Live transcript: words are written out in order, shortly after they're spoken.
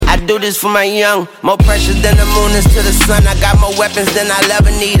do this for my young. More precious than the moon is to the sun. I got more weapons than I'll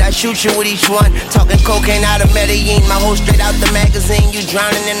ever need. I shoot you with each one. Talking cocaine out of Medellin. My whole straight out the magazine. You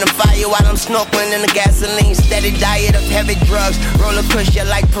drowning in the fire while I'm snorkeling in the gasoline. Steady diet of heavy drugs. Roller cushion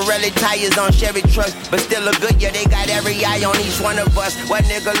like Pirelli tires on Chevy trucks. But still look good, yeah, they got every eye on each one of us. What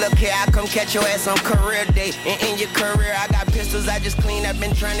nigga, look here, I come catch your ass on career day. And in your career, I got pistols I just cleaned. I've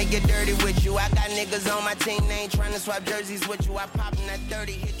been trying to get dirty with you. I got niggas on my team, they ain't trying to swap jerseys with you. I pop in that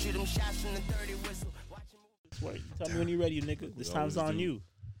 30, hit you them shots from the 30 whistle. Wait, tell me when you're ready, nigga. This time's on you.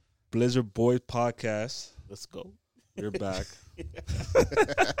 Blizzard Boys Podcast. Let's go. We're back.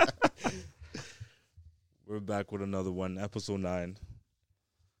 We're back with another one, episode 9.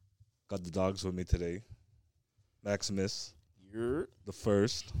 Got the dogs with me today. Maximus. You're the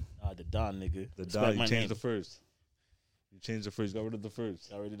first. The Don, nigga. The Don. You changed the first. You changed the first. Got rid of the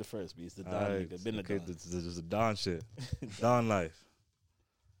first. Got rid of the first, but it's the Don, nigga. Been okay, the Don. This is the Don shit. Don life.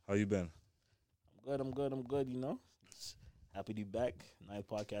 How you been? I'm good, you know. Happy to be back. Night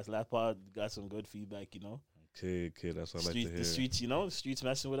podcast. Last pod got some good feedback, you know. Okay, that's what I like to hear. The streets, you know, the streets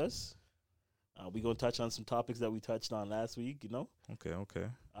messing with us. We gonna touch on some topics that we touched on last week, you know. Okay.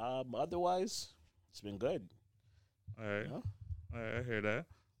 Otherwise, it's been good. All right. You know? All right, I hear that.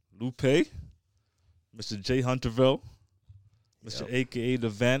 Lupe, Mr. J. Hunterville, Mr. AKA The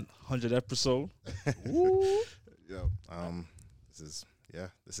Vent, 100th episode. Yo,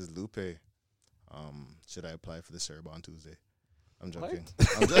 this is Lupe. Should I apply for the CERB on Tuesday? I'm joking.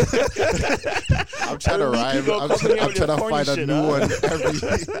 I'm trying to rhyme. I'm trying to find a new one every.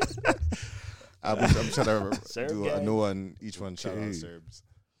 I'm trying to do a new one. Each one shout out CERBs.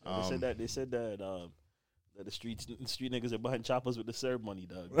 They said that the street niggas are buying choppers with the CERB money,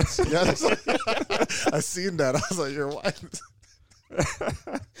 dog. I seen that. I was like, you're wild.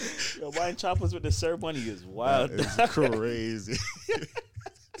 Yo, buying choppers with the CERB money is wild. It's crazy.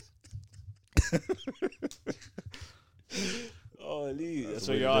 Holy, that's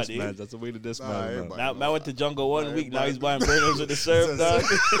where you're on, dude. That's the way to dismantle. Now went to Jungle 1 week. Now he's buying burners with the CERB, dog.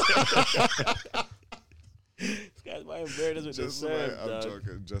 This guy's buying burners with the CERB, dog. I'm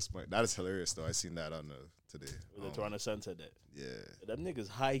joking. That is hilarious, though. I seen that on today. The Toronto Sun said that. Yeah. That nigga's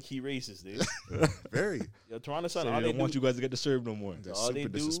high-key racist, dude. Very. Yo, Toronto Sun, so they don't want you guys to get the CERB no more. They're super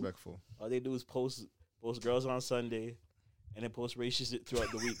disrespectful. All they do is post girls on Sunday and then post racist shit throughout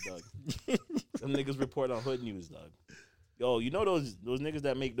the week, dog. Them niggas report on Hood News, dog. Yo, you know those niggas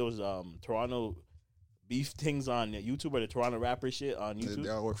that make those Toronto beef things on YouTube or the Toronto rapper shit on YouTube? They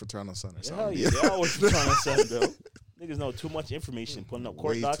all work for Toronto Sun or something. Hell yeah, they all work for Toronto Sun, bro. Niggas know too much information, putting up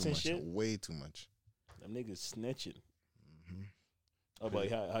court docs and shit. Way too much. Them niggas snitching. Mm-hmm. Oh,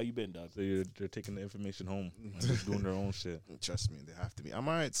 but how you been, dog? So they're taking the information home and just doing their own shit. Trust me, they have to be. I'm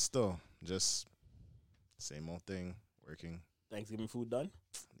all right still. Just same old thing, working. Thanksgiving food done?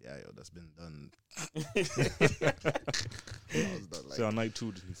 Yeah, that's been done. So on night 2,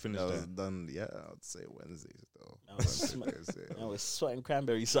 you finished that? Was done, yeah, I'd say Wednesday, though. I was sweating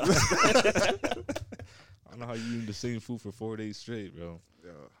cranberry sauce. I don't know how you eat the same food for 4 days straight, bro.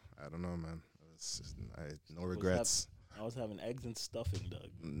 Yo, I don't know, man. No regrets. I was having eggs and stuffing, dog.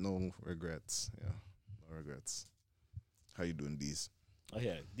 No regrets. Yeah, no regrets. How you doing, D's? Oh,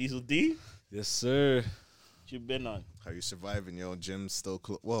 yeah. Diesel D? Yes, sir. What you been on? How you surviving? Yo, gym still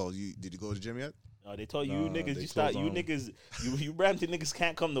closed. Well, did you go to the gym yet? They told you niggas, you Brampton niggas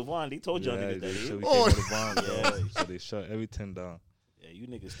can't come to Vaughan. They told y'all niggas that. Oh, we can't go to Vaughan, bro. So they shut everything down. Yeah, you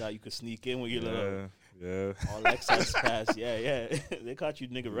niggas thought you could sneak in with your little Yeah. All access pass. Yeah. They caught you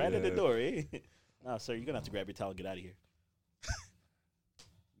nigga right at the door, eh? Nah, sir, you're gonna have to grab your towel and get out of here.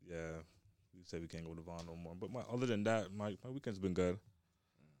 Yeah. You said we can't go to Vaughan no more. But other than that, my weekend's been good.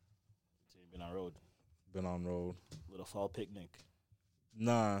 So you been on road. Been on road. Little fall picnic.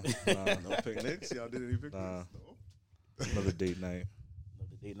 Nah. No picnics? Y'all did any picnics? Nah. No? Another date night.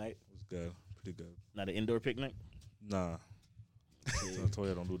 Another date night? It was good. Pretty good. Not an indoor picnic? Nah. I told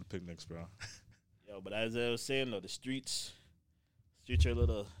you I don't do the picnics, bro. Yo, but as I was saying, though, the streets are a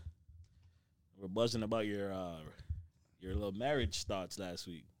little... We're buzzing about your little marriage thoughts last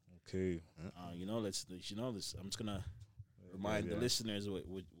week. Okay. Let's I'm just going to remind the listeners what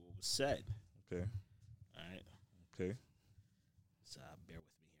was said. Okay. All right. Okay. So bear with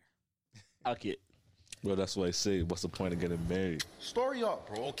me here. Okay. Well, that's what I say. What's the point of getting married? Story up,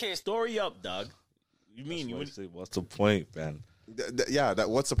 bro. Okay, story up, dog. You mean you would say? What's the point, man?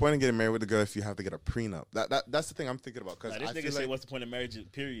 What's the point of getting married with a girl if you have to get a prenup? That's the thing I'm thinking about. Cause this nigga say, "What's the point of marriage?"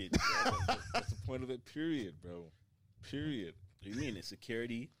 Period. What's the point of it? Period, bro. Period. What do you mean? It's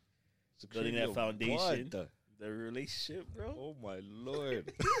security building that foundation. The relationship, bro. Oh my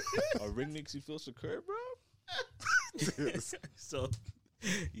lord. A ring makes you feel secure, bro. So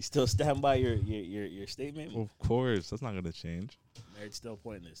You still stand by your statement? Of course, that's not gonna change. Marriage still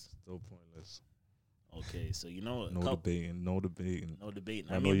pointless. Still pointless. Okay, so you know, no debating. No debating.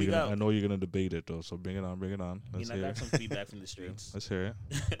 I know you're gonna debate it though. So bring it on. I got some feedback from the streets. Let's hear it.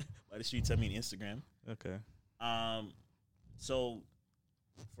 By the streets, I mean Instagram. Okay. So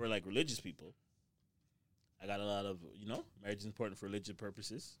for like religious people, I got a lot of marriage is important for religious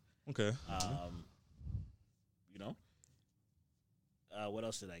purposes. Okay. What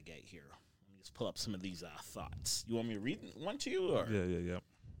else did I get here? Let me just pull up some of these thoughts. You want me to read one to you? Or? Yeah.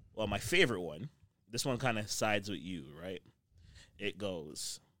 Well, my favorite one, this one kind of sides with you, right? It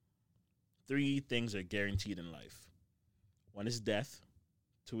goes, 3 things are guaranteed in life. 1 is death,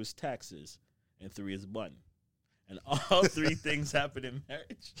 2 is taxes, and 3 is bun. And all 3 things happen in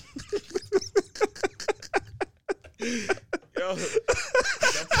marriage. Yo.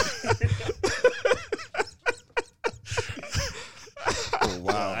 Oh,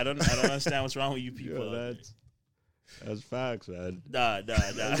 wow. I don't understand what's wrong with you people. Yo, that's facts, man. Nah.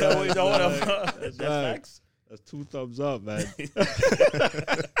 That's facts. That's 2 thumbs up, man.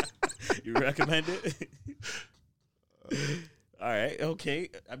 You recommend it? All right, okay.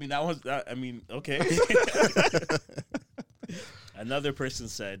 Okay. Another person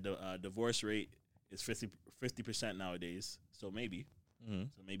said the divorce rate is 50% nowadays. So maybe. Mm-hmm.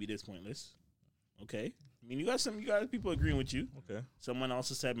 So maybe it is pointless. Okay. I mean, you got people agreeing with you. Okay. Someone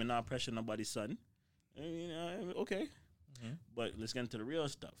also said, "Man, not pressure nobody's son." I mean, okay. Mm-hmm. But let's get into the real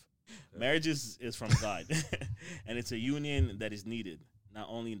stuff. Okay. Marriage is from God, and it's a union that is needed, not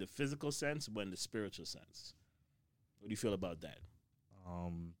only in the physical sense, but in the spiritual sense. What do you feel about that?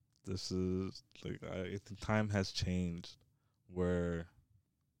 This is I think time has changed, where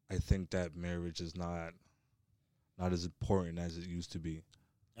I think that marriage is not as important as it used to be.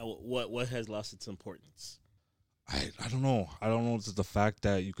 And what has lost its importance? I don't know. I don't know if it's the fact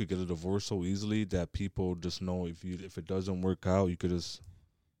that you could get a divorce so easily that people just know if it doesn't work out, you could just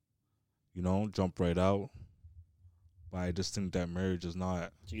jump right out. But I just think that marriage is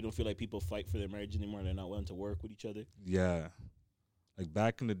not. So you don't feel like people fight for their marriage anymore and they're not willing to work with each other? Yeah. Like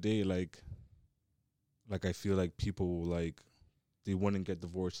back in the day, like I feel like people they wouldn't get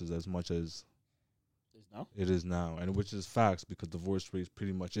divorces as much as it is now. And which is facts, because divorce rates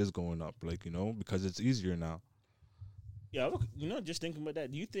pretty much is going up, because it's easier now. Yeah, just thinking about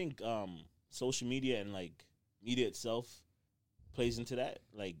that, do you think social media and media itself plays into that?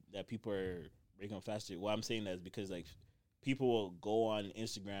 Like that people are breaking up faster? Well, I'm saying that is because people will go on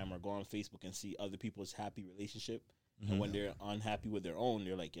Instagram or go on Facebook and see other people's happy relationship. Mm-hmm. And when they're unhappy with their own,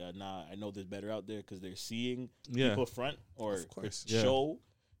 they're like, nah, I know there's better out there, because they're seeing people front or show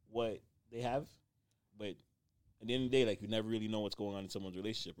what they have. But at the end of the day, you never really know what's going on in someone's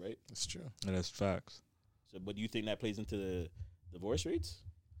relationship, right? That's true. And that's facts. So, but do you think that plays into the divorce rates?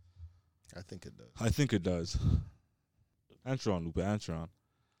 I think it does. I think it does. Answer on, Lupe. Answer on.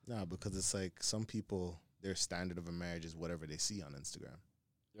 Nah, because it's some people, their standard of a marriage is whatever they see on Instagram.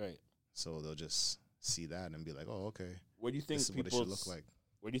 Right. So they'll just see that and be like, oh, okay. Where do you think this is what it should look like?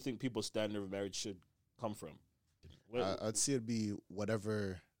 Where do you think people's standard of marriage should come from? I'd say it'd be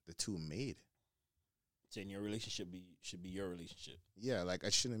whatever the two made. Saying your relationship should be your relationship. Yeah, I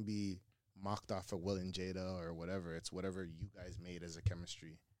shouldn't be mocked off for Will and Jada or whatever. It's whatever you guys made as a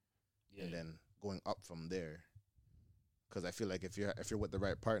chemistry, and then going up from there. Because I feel like if you're with the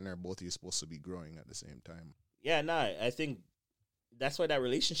right partner, both of you supposed to be growing at the same time. Yeah, I think that's why that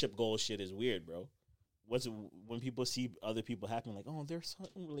relationship goal shit is weird, bro. When people see other people happen, oh, there's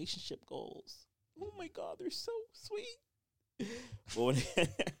certain relationship goals. Oh my God, they're so sweet.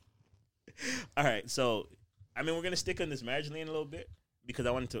 All right, so we're gonna stick on this marriage lane a little bit, because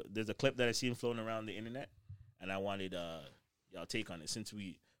I wanted to. There's a clip that I seen floating around the internet, and I wanted y'all take on it since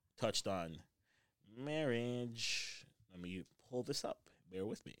we touched on marriage. Let me pull this up. Bear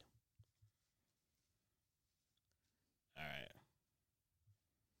with me. All right.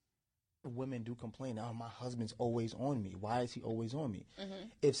 Women do complain, oh, my husband's always on me. Why is he always on me? Mm-hmm.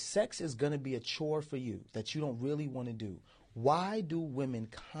 If sex is going to be a chore for you that you don't really want to do, why do women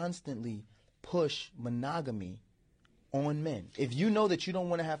constantly push monogamy on men? If you know that you don't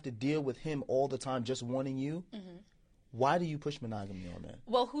want to have to deal with him all the time just wanting you, why do you push monogamy on men?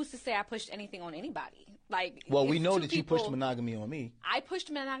 Well, who's to say I pushed anything on anybody? Well, we know that you pushed monogamy on me. I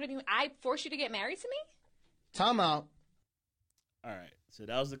pushed monogamy. I forced you to get married to me? Time out. All right, so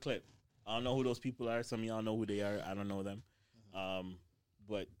that was the clip. I don't know who those people are. Some of y'all know who they are. I don't know them.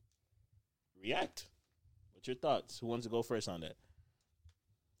 But react. What's your thoughts? Who wants to go first on that?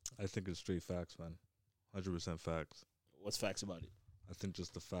 I think it's straight facts, man. 100% facts. What's facts about it? I think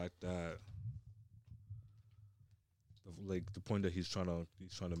just the fact that like the point that he's trying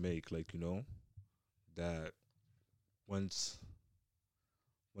to make, like, you know, that once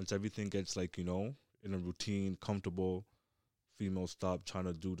everything gets, like, you know, in a routine, comfortable, females stop trying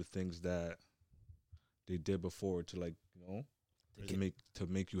to do the things that they did before to, like, you know, to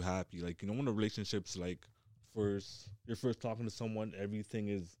make you happy. Like, you know, when the relationship's like you're first talking to someone, everything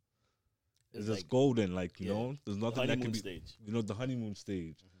is just like golden. Like, you know, there's nothing that can be stage. You know, the honeymoon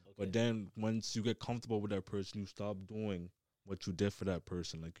stage. Okay. But then once you get comfortable with that person, you stop doing what you did for that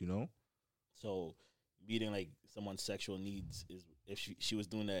person. Like, you know. So meeting like someone's sexual needs is, if she was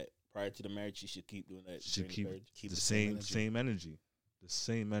doing that prior to the marriage, she should keep doing that. She should keep the same energy. The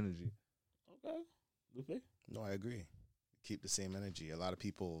same energy. Okay. Lupe? No, I agree. Keep the same energy. A lot of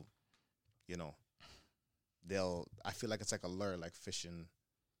people, you know, I feel like it's like a lure, like fishing.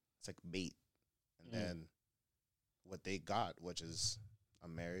 It's like bait. And then what they got, which is a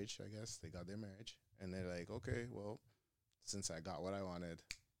marriage, I guess. They got their marriage. And they're like, okay, well, since I got what I wanted.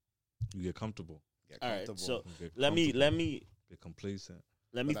 You get comfortable. All right, so let me get complacent.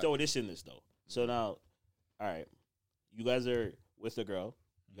 Let me throw this in this though. So now, all right, you guys are with a girl.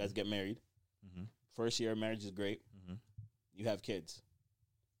 You guys get married. Mm-hmm. First year of marriage is great. Mm-hmm. You have kids.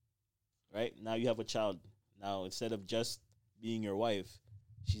 Right? Now you have a child. Now instead of just being your wife,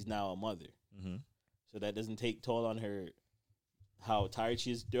 she's now a mother. Mm-hmm. So that doesn't take toll on her, how tired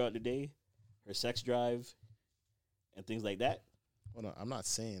she is throughout the day, her sex drive, and things like that. Well, no, I'm not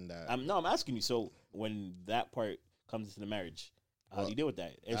saying that. I'm asking you. So when that part comes into the marriage, how do you deal with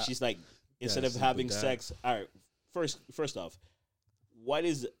that? If she's like, instead of having sex, all right. First off, what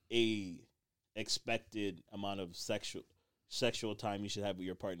is a expected amount of sexual time you should have with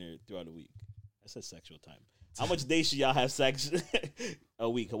your partner throughout a week? I said sexual time. How much days should y'all have sex a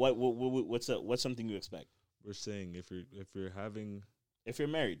week? What's something you expect? We're saying if you're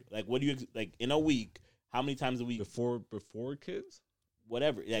married, like what do you like in a week? How many times a week before kids?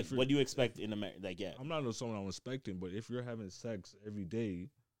 Whatever. Like, what do you expect in a marriage? Like, yeah, I'm not someone I'm expecting, but if you're having sex every day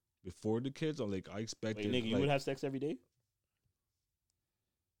before the kids, I'm like, I expect. Wait, nigga, you would have sex every day?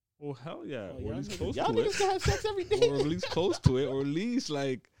 Well, hell yeah. Oh, or at least close y'all to niggas it. can have sex every day. Or at least close to it, or at least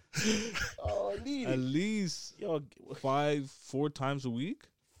like at least 4 times a week.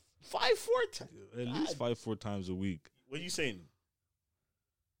 4 times. At least 4 times a week. What are you saying?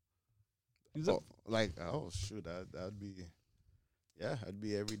 Shoot, that'd be. Yeah, it'd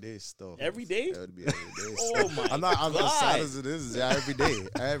be every day still. Every day? It would be every day. Oh my God. I'm as sad as it is. Yeah,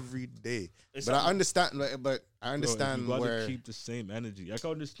 every day. But I understand. But I understand you where keep the same energy. I can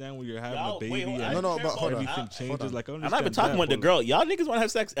understand when you're having a baby. Wait, but hold on. Everything changes. Like, I'm not even talking about the girl. Y'all niggas want to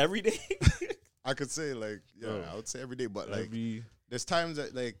have sex every day. I could say I would say every day, but like there's times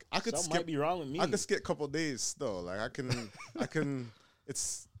that like I could skip. Might be wrong with me. I could skip a couple days still. Like I can.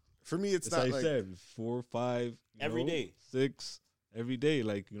 It's for me. It's not like like I said, 4, 5 every day, 6 every day.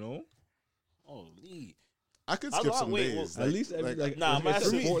 Like, you know. Holy. I could skip some days. At least every, I'm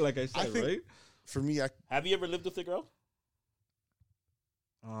asking for, like I said, I think, right? For me, have you ever lived with a girl?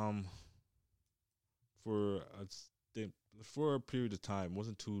 For a period of time,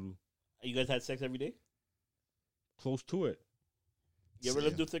 wasn't too. You guys had sex every day? Close to it. You ever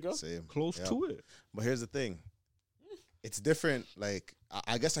lived with a girl? Same. Close to it. But here's the thing. It's different. Like,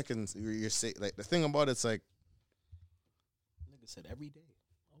 I guess I can. You're saying, like, the thing about it's like. Nigga said every day.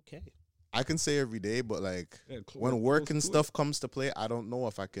 Okay. I can say every day, but like when work and stuff comes to play, I don't know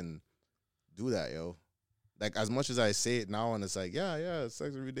if I can do that, yo. Like, as much as I say it now, and it's like, yeah, it's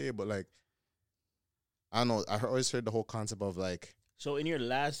sex every day, but like, I don't know. I always heard the whole concept of like. So in your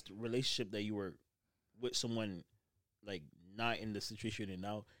last relationship that you were with someone, like not in the situation you're in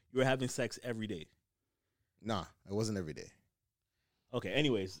now, you were having sex every day. Nah, it wasn't every day. Okay.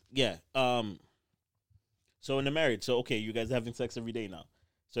 Anyways, yeah. So in the marriage, so okay, you guys are having sex every day now.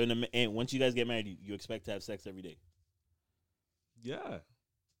 So and once you guys get married, you expect to have sex every day. Yeah.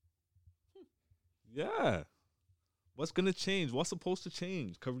 Yeah. What's gonna change? What's supposed to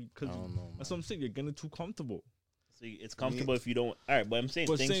change? Because that's what I'm saying. You're getting too comfortable. So it's comfortable if you don't. All right, but I'm saying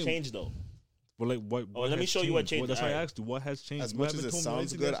things change though. But like what? Let me show you what changed. That's why I asked you. What has changed? As much as it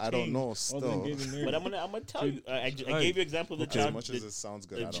sounds good, I don't know still. But I'm gonna tell you. I gave you example of the child. As much as it sounds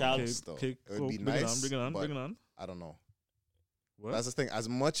good, I don't know still. It would be nice. Bring it on. I don't know. What? That's the thing. As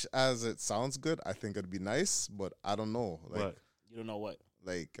much as it sounds good, I think it'd be nice, but I don't know. Like, what? You don't know what?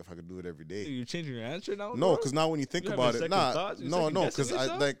 Like, if I could do it every day. You're changing your answer now? No, because now when you think about it, no, because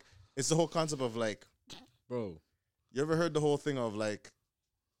I like it's the whole concept of like, bro. You ever heard the whole thing of like,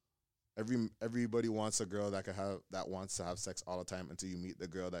 everybody wants a girl that wants to have sex all the time until you meet the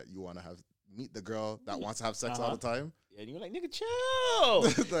girl that you want to meet the girl that wants to have sex all the time. Yeah, and you're like, nigga,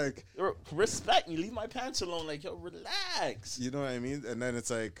 chill. Like, respect me. Leave my pants alone. Like, yo, relax. you know what I mean? And then it's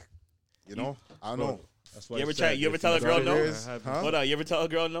like, you know, I don't know. That's why You ever tell a girl no? Huh? Hold on, you ever tell a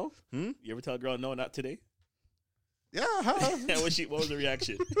girl no? Hmm? You ever tell a girl no, not today? Yeah, I have. And what was the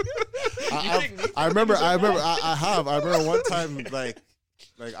reaction? I remember one time,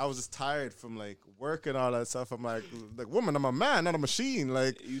 like I was just tired from like work and all that stuff. I'm like, woman, I'm a man, not a machine.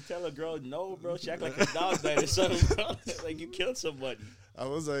 Like, you tell a girl no, bro, she act like a dog died or something, bro. Like you killed somebody. I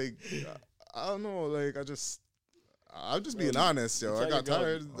was like, I don't know, like I'm just being honest, yo. I got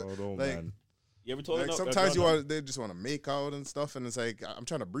tired. Oh, no, like, man. You ever told like her no? sometimes they just want to make out and stuff, and it's like I'm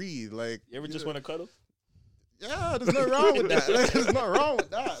trying to breathe. Like, You ever just want to cuddle? yeah, there's nothing wrong with that. Like, there's nothing wrong with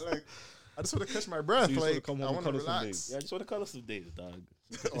that. Like, I just want to catch my breath. So you just wanna like, come home I and want to cuddle some relax. days. Yeah, I just want to cuddle some days, dog.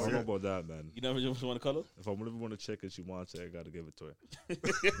 I don't know about that, man. You never just want to cuddle? If I really want a chick and she wants it, I gotta give it to her.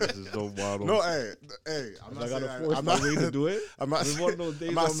 This is no wild. No, hey, I'm not I gotta saying force I'm my not way to do it. I'm not It's one of those days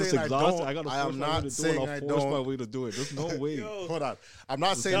I'm where not I'm just saying I exhausted. don't. I gotta I force am my way not to do it. saying I I'll force my don't. way to do it. There's no way. Yo, Hold on. I'm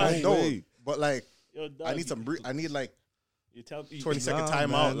not saying no I don't, way. but like yo, dog, I need some I need like You tell 20-second Nah,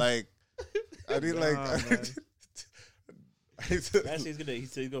 time man. out. Like I need like Nah, man. I need to- That's he said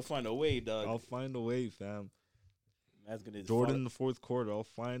he's gonna find a way, dog. I'll find a way, fam. That's gonna Jordan in the fourth quarter. I'll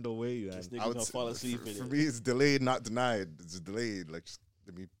find a way, man. This I nigga's would gonna say- fall asleep in for it. me, it's delayed, not denied. It's delayed. Like, just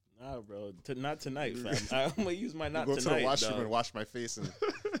let me Nah, bro. Not tonight, fam. I'm gonna use my not go to tonight. the washroom dog. and wash my face and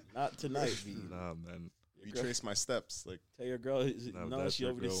Not tonight, B. Nah, man. Your girl- retrace my steps. Like, Tell your girl, Nah, no, that's she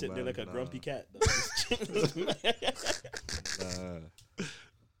your over there girl, sitting there man. like a Nah. grumpy cat. dog.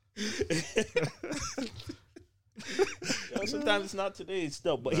 Yo, sometimes it's not today,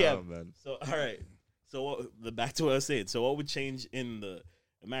 still, but yeah. man. So all right. So back to what I was saying. So what would change in the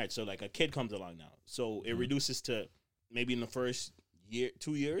marriage? So like a kid comes along now. So it reduces to maybe in the first year,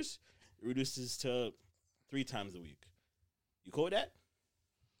 2 years, it reduces to 3 times a week. You cool with that?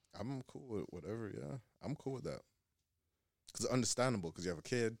 I'm cool with whatever. Yeah, I'm cool with that. Because it's understandable. Because you have a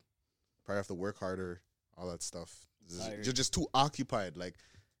kid, probably have to work harder, all that stuff. Tired. You're just too occupied. Like,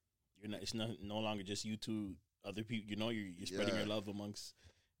 You're not. It's no longer just you two other people. You know, you're spreading Yeah. your love amongst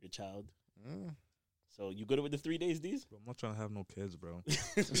your child. mm, So you good with the 3 days, these? Bro, I'm not trying to have no kids, bro.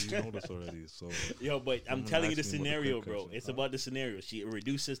 You know this already. So Yo, but I'm Someone telling you the asked me what the scenario, quick bro. question It's is. about the scenario. She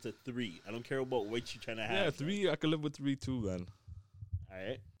reduces to 3. I don't care about what you're trying to have. yeah, 3. I can live with 3 too, man. All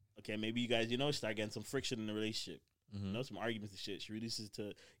right. Okay, maybe you guys, start getting some friction in the relationship. Some arguments and shit. She reduces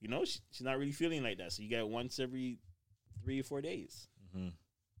to, she's not really feeling like that. So you get once every 3 or 4 days. Mm-hmm.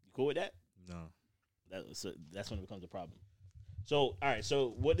 You cool with that? No. That's when it becomes a problem. So, all right.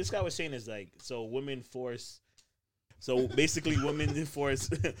 So what this guy was saying is like, so basically women enforce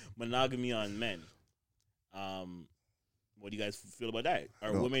monogamy on men. What do you guys feel about that?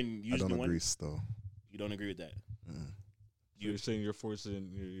 Are women I usually don't the agree one? still. You don't agree with that? You're saying you're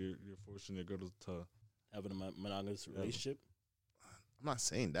forcing your girl to Having a monogamous relationship? I'm not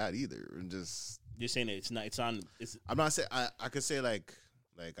saying that either. I'm just. You're saying that it's I'm not saying. I could say like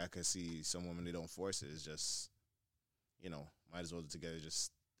I could see some women they don't force it. It's just, might as well do together.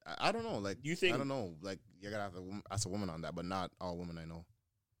 Just I don't know. Like, You think- I don't know. Like, you gotta have ask a woman on that, but not all women I know.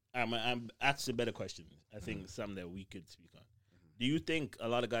 I'm asking a better question. I think something that we could speak on. Do you think a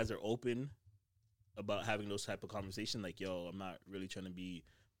lot of guys are open about having those type of conversations? Like, yo, I'm not really trying to be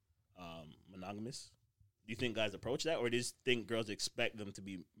monogamous. Do you think guys approach that, or do you just think girls expect them to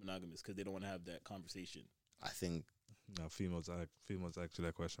be monogamous because they don't want to have that conversation? I think no females actually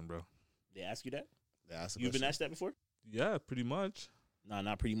that question, bro. They ask you that? they ask. You've been asked that before? Yeah, pretty much. No,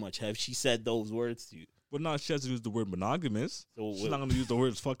 not pretty much. Have she said those words to you? But no, she has to use the word monogamous. So She's not gonna use the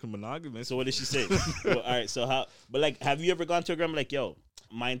word fucking monogamous. So what did she say? Well, all right. So how? But like, have you ever gone to a girl and be like, yo,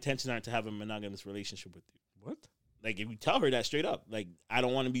 my intentions aren't to have a monogamous relationship with you? What? Like, if you tell her that straight up, like, I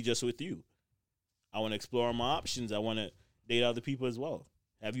don't want to be just with you. I want to explore my options. I want to date other people as well.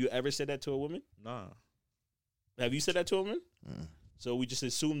 Have you ever said that to a woman? Nah. Have you said that to a woman? Mm. So we just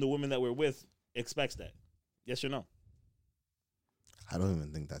assume the woman that we're with expects that. Yes or no? I don't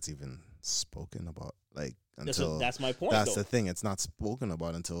even think that's even spoken about. Like, until That's my point, that's though. the thing. It's not spoken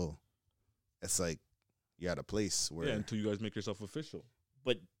about until it's like you're at a place where Yeah, until you guys make yourself official.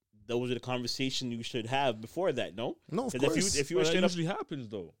 But those are the conversations you should have before that, no? no, of 'Cause course. if you were Well, that straight up usually happens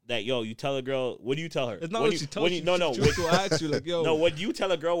though. that, yo, you tell a girl, what do you tell her? It's not When what you- she tells when you. No, no. She will ask you like, yo. No, what do you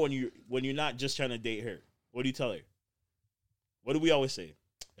tell a girl when you're not just trying to date her? What do you tell her? What do we always say?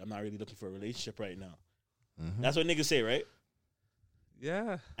 I'm not really looking for a relationship right now. Mhm. That's what niggas say, right?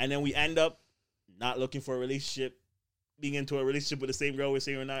 Yeah. And then we end up not looking for a relationship, being into a relationship with the same girl we're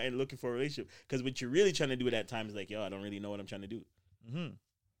saying we're not, and looking for a relationship. Because what you're really trying to do at that time is like, yo, I don't really know what I'm trying to do.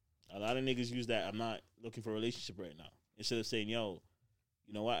 Mm-hmm. A lot of niggas use that. I'm not looking for a relationship right now. Instead of saying, yo,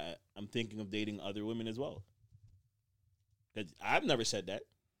 you know what? I'm thinking of dating other women as well. Because I've never said that.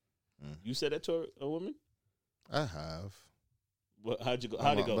 You said that to a woman? I have. How'd you go?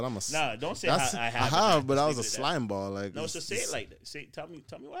 How'd it go? Nah, don't say I have. I have, but I was a slime ball. Like, no, just say it like that. Tell me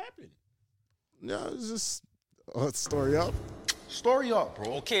what happened. Yeah, it's just story up. Story up,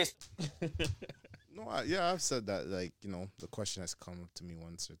 bro. Okay. No, I've said that. Like, you know, the question has come to me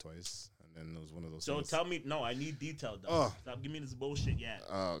once or twice, and then it was one of those. So things. tell me. No, I need detail, though. Stop giving me this bullshit. Yeah.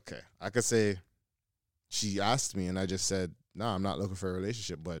 Okay, I could say she asked me, and I just said, "Nah, I'm not looking for a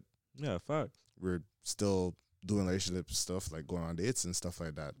relationship," but Yeah, facts. we're still doing relationship stuff, like going on dates and stuff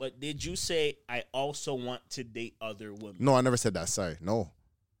like that. But did you say I also want to date other women? No, I never said that. Sorry, no.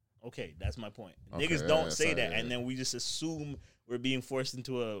 Okay, that's my point. Okay, Niggas don't say sorry, that, and then we just assume we're being forced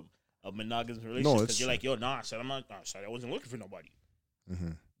into a monogamous relationship No, because you're like, yo, nah, son, I wasn't looking for nobody. Mm-hmm.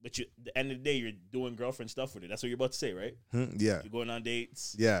 But at the end of the day, you're doing girlfriend stuff with it. That's what you're about to say, right? Yeah, You're going on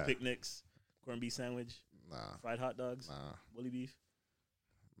dates, Yeah. picnics, corned beef sandwich, fried hot dogs, bully beef.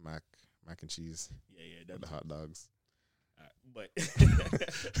 mac and cheese, Yeah, with the hot dogs. But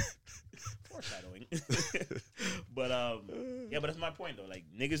foreshadowing. But yeah, but that's my point though. Like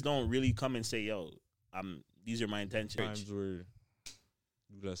niggas don't really come and say, "Yo, these are my intentions." Times where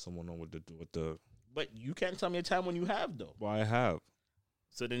you let someone know what the. But you can't tell me a time when you have though. Well, I have.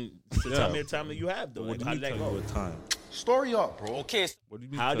 So tell me a time that you have though. What Like, do how you did that tell go? you a time? Story up, bro. Okay. What do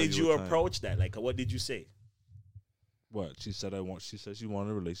you mean? How tell did you a time? approach that? Like, what did you say? What she said she said she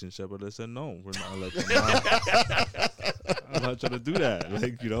wanted a relationship, but I said no. We're not like I'm not trying to do that.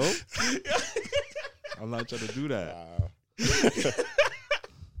 Like, you know, I'm not trying to do that.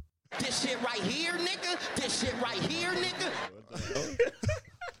 This shit right here, nigga. This shit right here, nigga.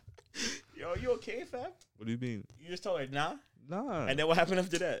 Yo, you okay, fam? What do you mean? You just told her nah, Nah. and then what happened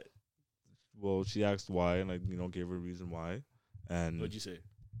after that? Well, she asked why, and I, gave her a reason why. And What'd you say?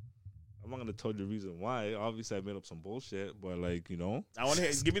 I'm not gonna tell you the reason why. Obviously, I made up some bullshit, but like, I want to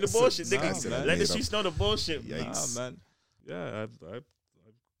hear. Give me the bullshit, nigga. man. Let the streets know the bullshit. Yikes. Nah, man. Yeah, of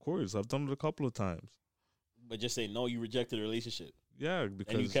course, I've done it a couple of times. But just say no. You rejected the relationship. Yeah,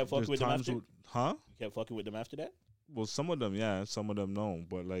 because And you kept fucking there's with them times after? Huh? You kept fucking with them after that. Well, some of them, yeah, some of them, no.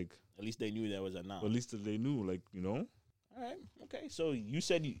 But like, At least they knew that was a nah. at least they knew, like, All right. Okay. So you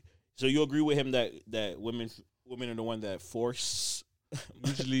said so you agree with him that women are the one that force.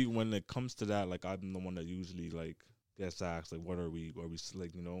 Usually when it comes to that, like, I'm the one that usually like gets asked, like, what are we like, are we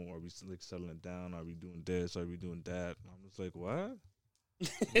like settling it down? Are we doing this? Are we doing that? And I'm just like, what?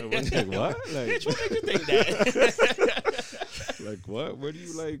 Like, what? Like, Bitch, what makes you think that? like, what? Where do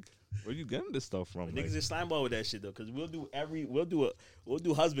you getting this stuff from? Niggas Like, is slime ball with that shit though, because we'll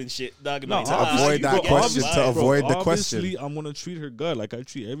do husband shit, dog. No, to avoid that question to avoid the question. Obviously, I'm gonna treat her good. Like I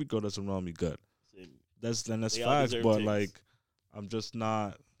treat every girl that's around me good. That's They all facts. deserve But things. like, I'm just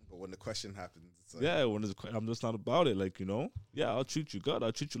not. But when the question happens, it's like, Yeah, I'm just not about it. Like, yeah, I'll treat you good.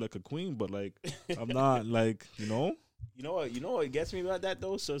 I'll treat you like a queen. But like, I'm not like, You know what gets me about that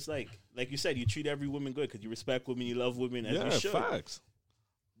though? So it's like you said, you treat every woman good because you respect women, you love women, as yeah, you should. facts.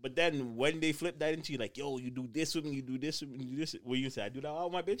 But then when they flip that into you, like, yo, you do this with me, you do this with me, you do this. What you say? I do that with all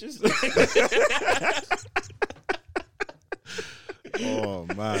my bitches. oh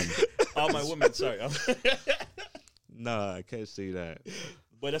man, All my women. Sorry. Nah, I can't say that.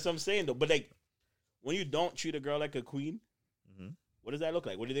 But that's what I'm saying though. But like, when you don't treat a girl like a queen, Mhm. what does that look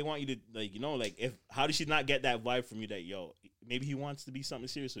like? What do they want you to like? How does she not get that vibe from you that yo, maybe he wants to be something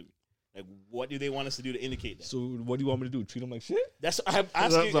serious with me? Like, what do they want us to do to indicate that? So what do you want me to do? Treat him like shit? That's I'm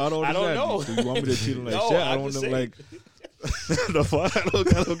asking. I don't know. understand. Do you want me to treat him like No, shit? I I'm don't just know. saying. Like, the fuck?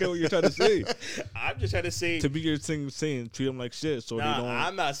 I don't get what you're trying to say. I'm just trying to say. To me, you're saying treat them like shit, so Nah, they don't.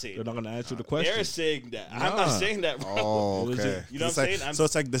 I'm not saying. They're not that. gonna answer the question. They're saying that. I'm not Nah. saying that, bro. oh What is okay. it? You know It's what I'm like- saying? So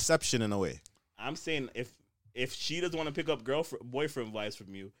it's like deception in a way. I'm saying if she doesn't want to pick up boyfriend vibes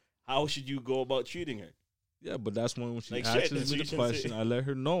from you, how should you go about treating her? Yeah, but that's when she Like shit, asks that's me what the you shouldn't say. question. I let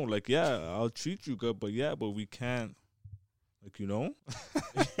her know, like, yeah, I'll treat you good, but we can't, like,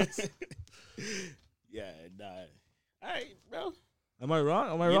 Yeah, nah. All right, bro. Am I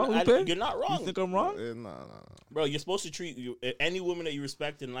wrong? Am I wrong, Lupe? You're not wrong. You think I'm wrong? No. Bro, you're supposed to treat any woman that you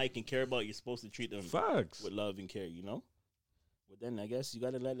respect and like and care about. You're supposed to treat them Facts. with love and care. But then I guess you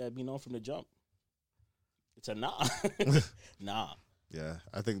got to let that be known from the jump. It's a nah. Nah. Yeah,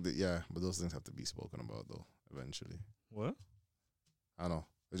 I think that. Yeah, but those things have to be spoken about though. Eventually, What? I don't know.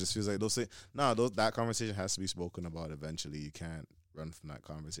 It just feels like those things. Nah, that conversation has to be spoken about eventually. You can't run from that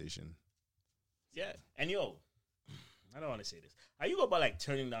conversation. Yeah. And yo, I don't want to say this. How you go about like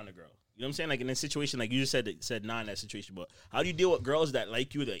turning down a girl? You know what I'm saying? Like in a situation, like you just said nah in that situation, but how do you deal with girls that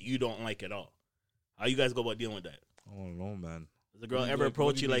like you that you don't like at all? How you guys go about dealing with that? I don't know, man. Does a girl ever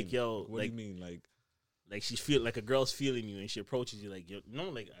approach you mean? like, yo, What like, do you mean? like she's feel like a girl's feeling you and she approaches you like, yo, no,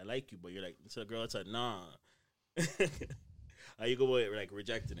 like I like you, but you're like, it's a girl. It's like, nah. How you go about it, like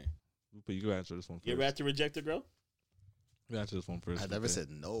rejecting it? But you go answer this one first. You ever had to reject a girl? You answer this one first. I never said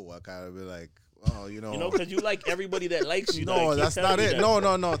no. I gotta be like, oh, You know, because you like everybody that likes you. No, that's not it. No,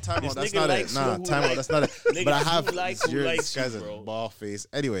 time out. That's not it. Nah, time out. That's not it. Nigga, But I have. who likes This guy's you, bro. a ball face.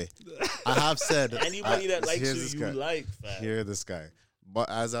 Anyway, I have said Anybody that likes here's you, this you guy. like, fam. Hear this guy. But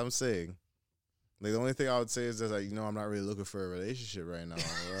as I'm saying, like the only thing I would say is that like, I'm not really looking for a relationship right now.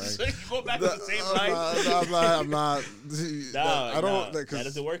 Right? So you go back to the same line? I'm not. I don't. Like, that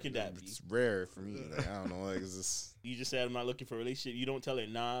doesn't work in that. It's rare for me. Like, I don't know. Like, it's just. You just said I'm not looking for a relationship. You don't tell it,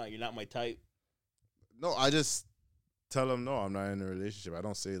 nah, you're not my type. No, I just tell them no. I'm not in a relationship. I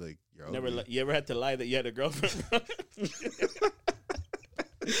don't say like you're ugly. You ever had to lie that you had a girlfriend?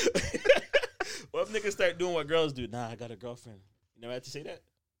 What if niggas start doing what girls do? Nah, I got a girlfriend. You never had to say that?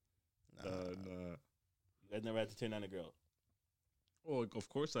 Nah. You guys never had to turn down a girl. Oh, of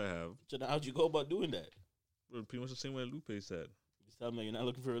course I have. So now how'd you go about doing that? Well, pretty much the same way Lupe said. Just tell them that you're not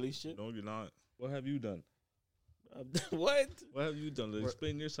looking for a relationship? No, you're not. What have you done? What? What have you done?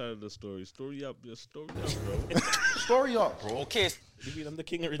 Explain your side of the story. Story up, bro. Story up, bro. Okay. You mean I'm the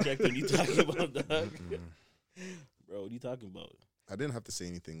king of rejecting? What you talking about, dog? Bro, what are you talking about? I didn't have to say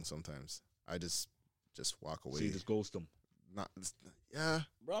anything sometimes. I just walk away. So you just ghost them. Yeah.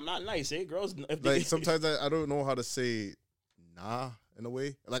 Bro, I'm not nice, eh? Girls, if Like sometimes I don't know how to say nah in a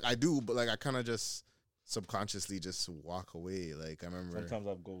way. Like I do, but like I kind of just subconsciously just walk away. Like I remember. Sometimes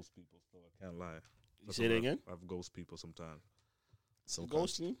I've ghost people, so I can't lie. You say that again? I've ghost people sometimes. So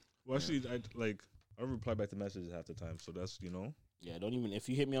ghosting? Well, actually, I reply back to messages half the time, so that's Yeah, don't even. If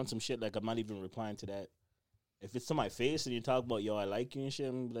you hit me on some shit, like I'm not even replying to that. If it's to my face and you talk about yo, I like you and shit,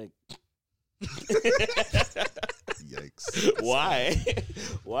 I'm like, Yikes! Why?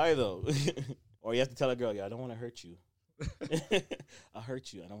 Why though? Or you have to tell a girl, yo, I don't want to hurt you. I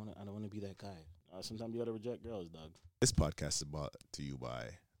hurt you. I don't want to be that guy. Sometimes you gotta reject girls, dog. This podcast is brought to you by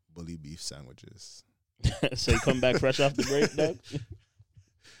Bully Beef Sandwiches. So you come back fresh off the break, dog?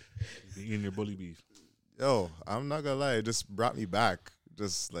 Eating your bully beef. Yo, I'm not gonna lie, it just brought me back.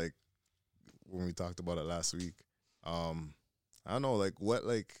 Just like when we talked about it last week. I don't know, like what,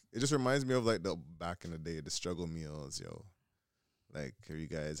 like it just reminds me of like the back in the day, the struggle meals, yo. Like have you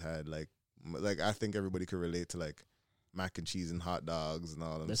guys had like I think everybody could relate to like mac and cheese and hot dogs and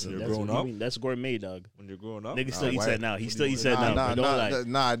all that. That's growing up. That's gourmet, dog. When you're growing up, Nigga still eats that now. He still eats that now. But don't lie.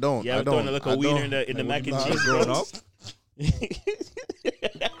 Nah, I don't. You ever throwing a little wiener in the mac and cheese growing up?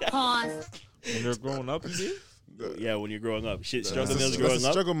 Pause. When you're growing up, you did? Yeah, when you're growing up. Shit, struggle That's meals a growing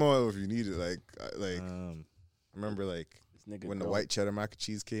up. struggle meal if you need it. Like I remember like This nigga when the grow- white cheddar mac and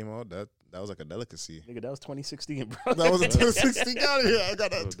cheese came out, that was like a delicacy. Nigga, that was 2016, bro. That was in 2016. Out here, I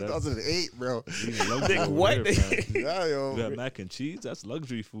got that Bro, 2008, bro. Nigga, what? Yeah, yo. You got mac and cheese. That's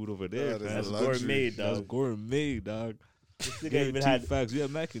luxury food over there. Yeah, man. that's That's gourmet, That's dog. gourmet, dog. This Yeah, nigga even had facts. You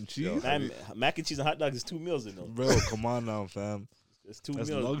have mac and cheese, man, mac and cheese and hot dogs is 2 meals in them. bro. Come on now, fam. It's 2 That's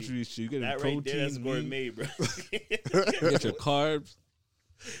meals. luxury shit. You get That protein, right there, that's meat, gourmet, bro. you get your carbs.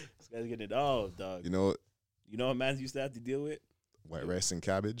 This guy's getting it all, dog. You know, You know what man's used to have to deal with? white rice and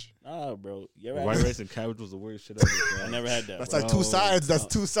cabbage. Nah, bro. You ever White had rice and cabbage was the worst shit ever. Bro. I never had that. That's bro. like two sides. That's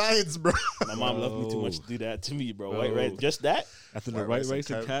two sides, bro. My mom loved me too much to do that to me, bro. White rice, just that? After the white rice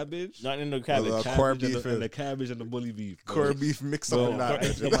and cabbage, Not in the cabbage. Well, cabbage corned and beef the cabbage and the bully beef. Bro. Corned beef mixed Bro, up in that.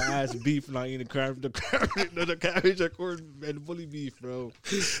 if my ass beef, not eating the cabbage and corn and the bully beef, bro.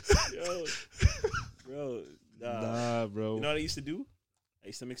 Yo, bro. Nah, bro. You know what I used to do? I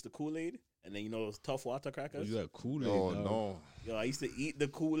used to mix the Kool-Aid and then those tough water crackers. You got Kool-Aid. No, dog. no. Yo, I used to eat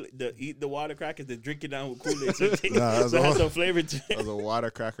the water crackers, then drink it down with Kool-Aid, so it Nah, that's so it had all- some flavor to it. Those are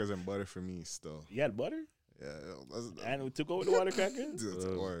water crackers and butter for me still. You had butter, Yeah. That's, and we took over the water crackers.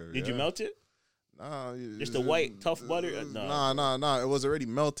 Did you melt it? Nah. Just the white tough butter? No. Nah. It was already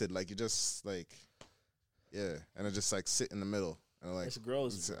melted. Like you just like, yeah, and it just like sit in the middle. And like, That's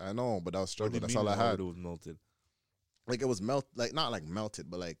gross. I know, but I was What do struggling. you That's mean all I how had. It was melted. Like it was like not like melted,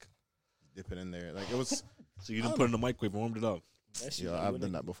 but like dip it in there. Like it was. So you didn't put it in the microwave and warmed it up. That shit, Yeah, you I've wouldn't-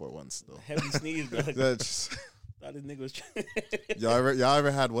 done that before once though. Heavy sneeze, dog. That's Thought this nigga was trying. y'all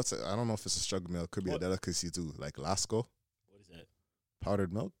ever had what's it? I don't know if it's a struggle meal. It could be What? a delicacy too. Like Lasco What is that?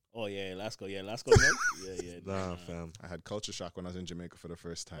 powdered milk. Oh yeah, Lasco. Yeah, Lasco milk. Yeah. Nah, fam. I had culture shock when I was in Jamaica for the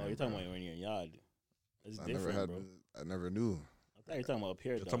first time. Oh, you're talking bro. about when you're in yard. That's I different, never had. bro. I never knew. I thought you were talking about up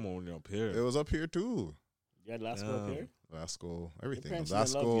here, You're dog. talking about when you're up here. It was up here too. You had Lasco up here? Lasco, everything. parents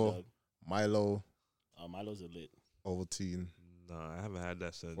didn't love you, Lasco, dog. Milo, Milo's a lit. Ovaltine, Nah, I haven't had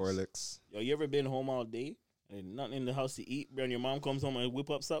that since. Horlicks. Yo, you ever been home all day and nothing in the house to eat, bro? And your mom comes home and whip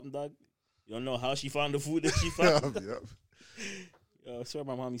up something, dog. You don't know how she found the food that she found. Yep. Yo, I swear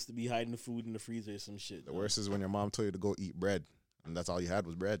my mom used to be hiding the food in the freezer or some shit. The dog. worst is when your mom told you to go eat bread, and that's all you had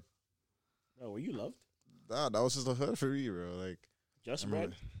was bread. Bro, were you loved? Nah, that was just a hood for me, bro. Like, Just I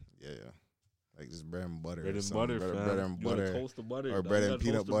bread? remember- Yeah. Like just bread and butter. Bread or and something. butter, bread, fam. bread and You gotta butter. toast the butter. Or dog. bread You and gotta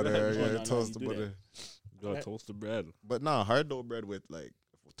peanut toast the butter. bread. No, Yeah, no, toast you the do butter. You gotta toast the bread. But nah, hard dough bread with like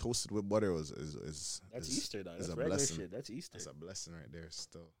toasted with butter is That's is- Easter, dog. is That's a regular blessing. shit. That's Easter. That's a blessing right there.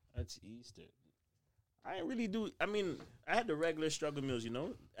 Still, That's Easter. I ain't really do. I mean, I had the regular struggle meals, you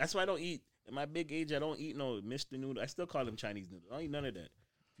know. That's why I don't eat. At my big age, I don't eat no Mr. Noodle. I still call them Chinese noodles. I don't eat none of that.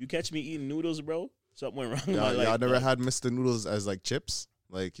 If you catch me eating noodles, bro, something went wrong in my life. y'all never dog. had Mr. Noodles as like chips,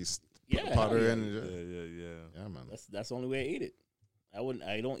 like you put Yeah, the powder hell yeah. in. Yeah. Yeah, man. That's the only way I eat it.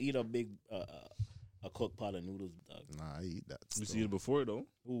 I don't eat a big a cooked pot of noodles, dog. Nah, I eat that. You still. seen it before though.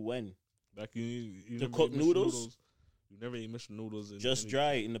 Who when? Back you The never cooked ate Mr. noodles? You never ate Mr. Noodles. Just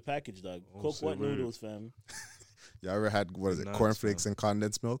dry in the package, dog. Oh, Cook what sir. noodles, fam? Y'all ever had what is it? Nuts, Cornflakes and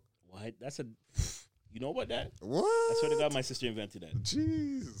condensed milk? What? That's a. You know about that? What? I swear to God, my sister invented that. I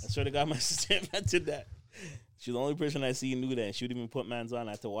Jeez. swear to God, my sister invented that. She's the only person I see knew that. And she would even put mans on.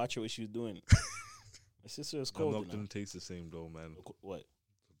 I had to watch her what she was doing. My sister is That cold. milk You know? didn't taste the same though, man. What?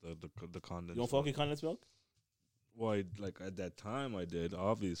 The condensed. You don't fuck with condensed milk? Well, like at that time I did,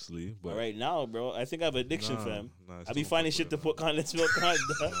 obviously. But But right now, bro, I think I have addiction, Nah, fam. nah, I still be don't finding fuck shit with to it, put nah. condensed milk on.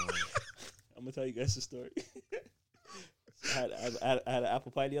 dog. Nah. I'm gonna tell you guys the story. I had an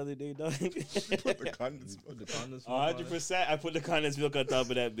apple pie the other day, dog. Put the condensed milk. The condensed milk on it? 100%. I put the condensed milk on top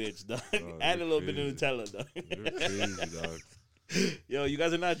of that bitch, dog. Oh, Add a you're little bit of crazy. Nutella, dog. You're crazy, dog. Yo, you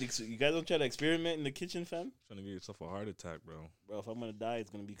guys are not. You guys don't try to experiment in the kitchen, fam. Trying to get yourself a heart attack, bro. Bro, if I'm gonna die, it's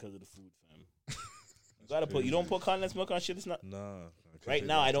gonna be because of the food, fam. You gotta put. You don't put condensed milk on shit. It's not. Nah. I can't Right take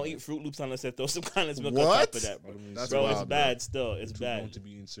now, that I don't shit. eat Fruit Loops unless I throw some condensed milk on What? top of that, bro. I don't mean That's Bro, cereal. it's wild, bro. bad still. It's You're too grown bad. to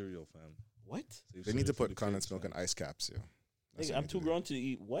be eating cereal, fam. What? Save They need cereal to for put the condensed kids, milk in fam. ice caps, yo. That's Nigga, what I'm they too do. grown to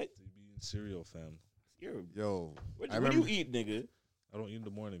eat what? They be eating cereal, fam. You're, Yo, what I do you remember eat, nigga? I don't eat in the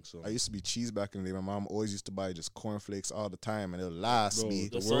morning, so. I used to be cheese back in the day. My mom always used to buy just cornflakes all the time, and it'll last Bro, me.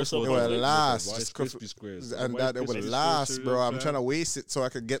 The the worst salsa was with It the would Rice last. Rice Just Krispie Squares. and Rice that it would Krispie last, Squares bro. cereal, I'm fam. trying to waste it so I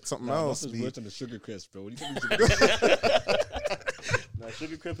could get something Nah, else. nothing's B. worse than the Sugar Crisp, bro. What do you think these are? Nah,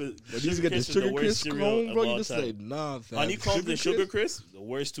 Sugar Crisp is. When you get the Crisp is Sugar the worst Crisp cereal cone, of bro, you all just time. say, nah, fam. Honeycombs and Sugar Crisp, the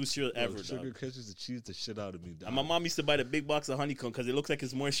worst two cereals Bro, ever, Sugar dog. Crisp used to cheese the shit out of me, dog. And my mom used to buy the big box of honeycomb because it looks like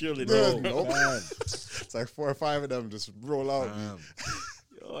it's more cereal than Bro, this. nope. Fam. It's like 4 or 5 of them just roll out. Fam.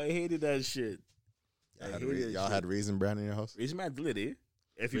 Yo, I hated that shit. Y'all had Raisin Bran in your house? Raisin Bran lit, eh?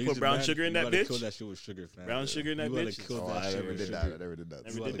 If you Raisin put brown Bran, sugar in you that gotta kill bitch, that shit with sugar, fam. Brown sugar in that You gotta bitch? kill Oh, that I shit never with did sugar. that. I never did that.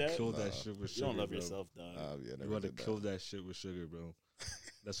 Never You did gotta that? kill that Nah. shit with you sugar, don't love bro. yourself, dog. Yeah, You never gotta did kill that. that shit with sugar, bro.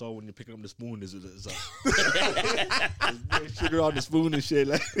 That's all when you're picking up the spoon is sugar on the spoon and shit.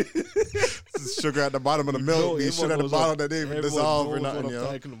 Like Sugar at the bottom of the milk. Be shit at the bottom that they even dissolve or nothing, What yo.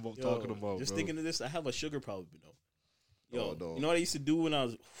 I'm talking about, Just bro. thinking of this, I have a sugar problem, though. Yo, Oh, no. you know what I used to do when I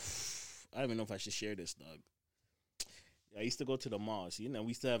was? I don't even know if I should share this, dog. I used to go to the mall. See, we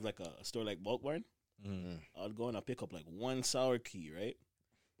used to have like a store like Bulk Barn. Mm. I'd go and I'd pick up like one sour key, right?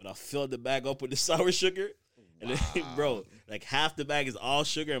 But I filled the bag up with the sour sugar. And then, bro, like half the bag is all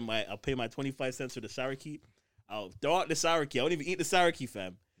sugar, and I'll pay my 25 cents for the sour key. I'll throw out the sour key. I won't even eat the sour key,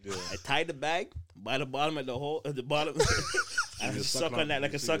 fam. Yeah. I tied the bag by the bottom at the bottom. I just suck on that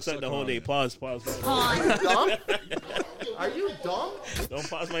like a suck the whole day. it. Pause. Are you dumb? Are you dumb? Don't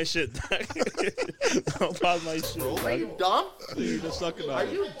pause my shit, dog. Don't pause my shit, Are dog. you dumb? You just sucking on Are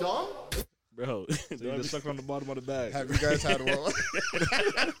it. you dumb? Bro. So you just suck on the bottom of the bag. Have you guys had one?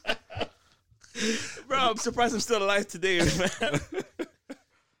 Bro, I'm surprised I'm still alive today, man.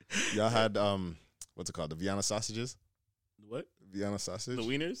 Y'all had what's it called? The Vienna sausages? What? Vienna sausage? The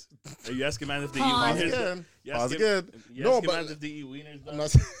wieners? Are you asking man if they eat Pause wieners? again. You Pause asking- again. You No, asking but man if they eat wieners, I'm dog?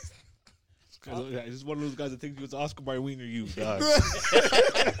 not. He's just one of those guys that thinks he was Oscar Mayer Wiener. You, dog.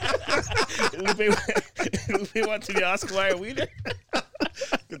 Lupe want to be Oscar Wilde wiener?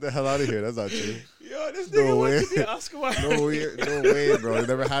 Get the hell out of here. That's not true. Yo, this No nigga way. wants to be Oscar Wilde. No way, no way, bro. They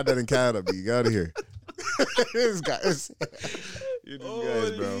never had that in Canada. B. Get out of here. These guys. You these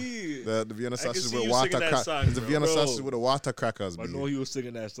guys, bro. Holy. The Vienna I can sausage see with you water singing that crackers. song, It's the bro. Vienna Bro. sausage with the water crackers, I B. know he was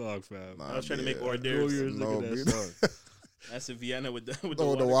singing that song, fam. Nah, I was trying to B, make yeah. hors I know d'oeuvres. he was No, singing that B. song. That's in Vienna with the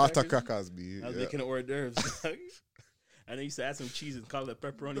No, the water crackers. crackers, B. I was Yeah. making hors d'oeuvres. And they used to add some cheese and call it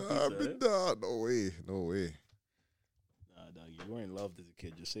pepperoni Nah, pizza. B, nah, no way. No way. Nah, dog, you were in love as a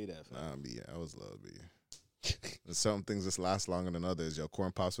kid. Just say that, fam. Nah, B. I was love, B. And some things just last longer than others. Yo,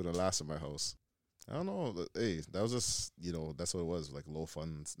 corn pops wouldn't last in my house. I don't know. Hey, that was just, that's what it was. Like low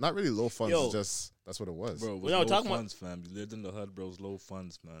funds. Not really low funds. Yo. It's just, that's what it was. Bro, it was Well, no, low talking funds, fam. You lived in the HUD, bro. It was low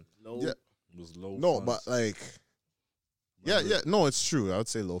funds, man. Low. Yeah. It was low No, funds. but like, yeah. No, it's true. I would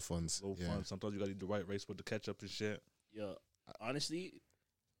say low funds. Low funds. Sometimes you got to eat the white rice with the ketchup and shit. Yeah. Honestly,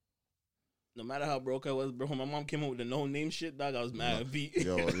 no matter how broke I was, bro, when my mom came up with the no name shit, dog, I was mad.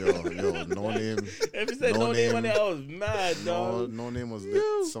 Yo, no name. If you said no name on it, I was mad, dog. No name was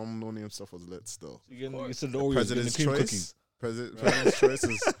lit. Some no name stuff was lit still. You said the Oreos, President's the cream choice. President's choice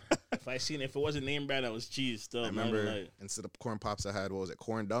is. If it wasn't name brand, I was cheese still. I remember instead of corn pops, I had, what was it,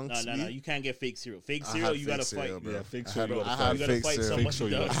 corn dunks? No. You can't get fake cereal. Fake I cereal, had you fake gotta cereal, fight. bro. Yeah, fake I cereal. had You gotta fake fight cereal.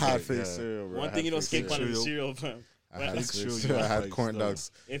 somebody, dog. I had fake cereal, bro. One I thing you had don't fake skip on is cereal. cereal, fam. I had Fake fake cereal, cereal. I had like, corn still.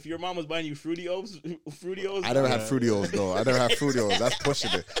 dunks. If your mom was buying you Fruity-Os, I never had Fruity-Os though. I never had Fruity-Os. That's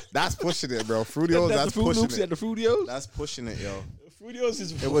pushing it. That's pushing it, bro. Fruity-Os. That's pushing it. The Fruity-Os? That's pushing it, yo. Fruity-Os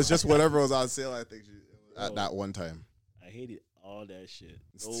is. It was just whatever was on sale. I think at that one time. I hated all that shit.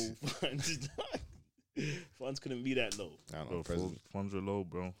 No funds. Funds couldn't be that low. I don't know. Bro, funds are low,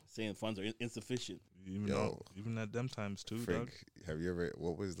 bro. Saying funds are insufficient. Even at them times too, Frig, dog. have you ever?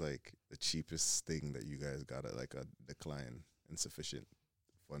 What was like the cheapest thing that you guys got at like a decline, insufficient,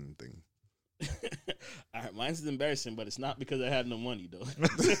 fun thing? All right, mine's embarrassing, but it's not because I had no money though.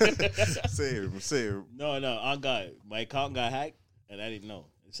 Say it. No, I got my account got hacked, and I didn't know.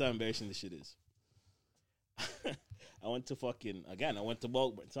 It's how embarrassing this shit is. I went to bulk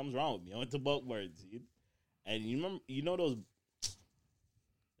birds. Something's wrong with me. I went to bulk birds, dude. And you know those.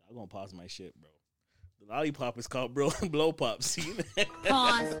 I'm gonna pause my shit, bro. The lollipop is called blow pop. See?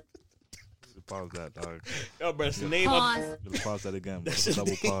 Pause. Pause that, dog. Yo, bro, it's the name Pause. Gonna pause that again, bro. That's the Double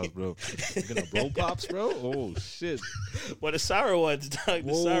name. pause, bro. You gonna blow pops, bro? Oh shit! of. But the sour ones, dog.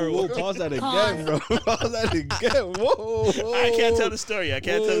 The sour Whoa, ones. pause that Pause. again, bro. Pause that again. Whoa, I can't tell the story. I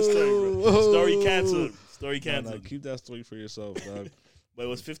can't tell the story, bro. Whoa. Story canceled. Story Nah, canceled. keep that story for yourself, dog. But it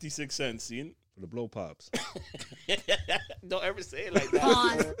was 56 cents. See? For the blow pops. Don't ever say it like that.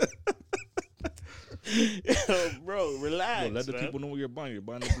 Pause. Yo, bro, relax. Bro, let the man. people know what you're buying. You're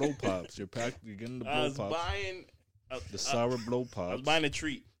buying the blow pops. You're getting the I blow was pops. buying The sour blow pops. I was buying a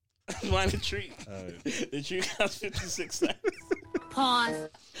treat. I was buying a treat. Alright. The treat cost 56 cents. Pause.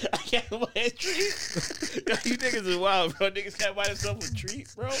 I can't buy a treat. Yo, you niggas is wild, bro. Niggas can't buy themselves a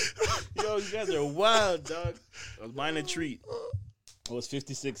treat, bro. Yo, you guys are wild, dog. I was buying a treat. It was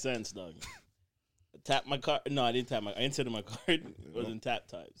 56 cents, dog. I tapped my card. No, I didn't tap my. I inserted my card. It was in tap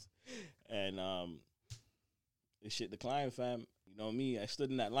times, and this shit declined, fam. You know me. I stood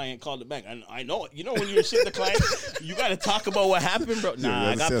in that line and called the bank. I know it. You know when you're shit declined, you got to talk about what happened, bro. Nah,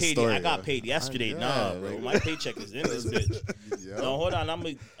 I got paid. I got paid yesterday. Nah, bro. My paycheck is in this bitch. Yeah. No, hold on.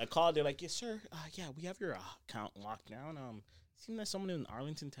 I called. They're like, yes, sir. Yeah, we have your account locked down. Seems like someone in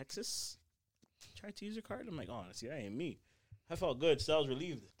Arlington, Texas, tried to use your card. I'm like, oh, see, that ain't me. I felt good. So I was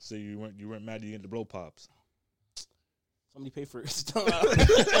relieved. So you weren't mad you get the blow pops. Somebody pay for it.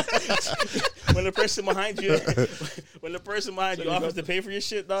 When the person behind you, offers to pay for your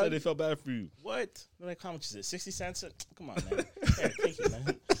shit, So dog. they felt bad for you. What? They're like, how much is it? 60 cents? Come on, man. Yeah, thank you,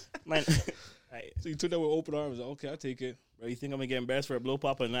 man. Man, hey, So you took that with open arms. Like, okay, I'll take it. bro, you think I'm gonna get embarrassed for a blow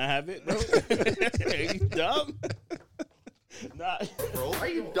pop and not have it, bro? Are you dumb? Nah. Bro, are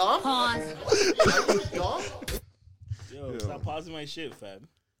you dumb? Pause. Are you dumb? Yo, stop pausing my shit, fam.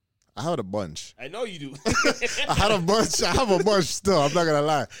 I had a bunch. I know you do. I had a bunch. I have a bunch still. I'm not gonna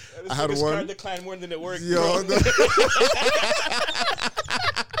lie. I had This one. card declined more than it worked, Yo, bro.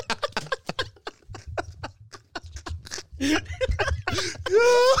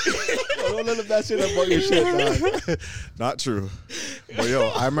 Don't let them that shit about your shit, dog. Not true. But yo,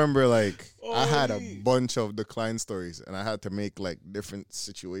 I remember like I had a Holy. bunch of decline stories, and I had to make like different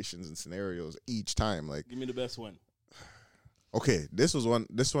situations and scenarios each time. Like, Give me the best one. okay, this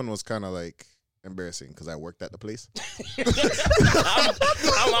one was kind of like embarrassing because I worked at the place.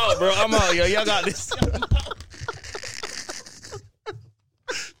 I'm out, bro. I'm out. Yo, y'all got this.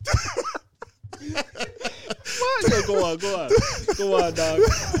 Yo, go on, dog.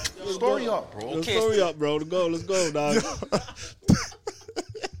 Story up, bro. Let's story up, bro. Let's go, dog.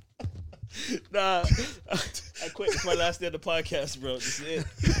 Nah, I quit. It's my last day of the podcast, bro. This is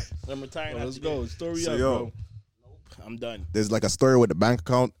it. I'm retiring. Let's after go. this. Story So, up, yo. bro. I'm done. There's like a story with the bank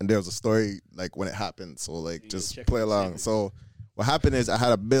account, and there's a story like when it happened. So like, Yeah, just check play it, along. check it. So what happened is I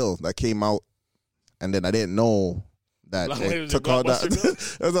had a bill that came out, and then I didn't know that Like, it was it took all that.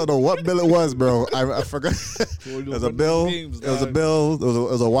 Blockbuster I don't know what bill it was, bro. I forgot. It was a bill. It was a bill.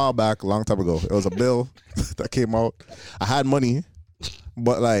 It was a while back, a long time ago. It was a bill that came out. I had money,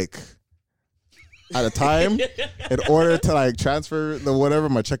 but like, at a time in order to like transfer the whatever,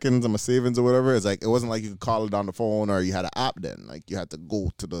 my check-ins and my savings or whatever. It's like, it wasn't like you could call it on the phone or you had an app then. Like you had to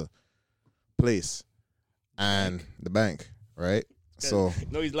go to the place and the bank, right? So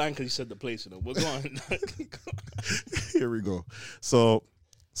no, he's lying because he said the place. We're going. here we go. So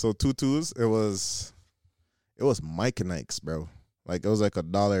tutus, it was Mike and Ike's, bro. Like it was like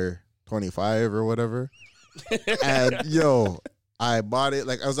 $1.25 or whatever. And yo, I bought it.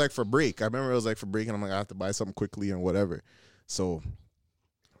 Like I was like for break. I remember it was like for break, and I'm like, I have to buy something quickly and whatever. So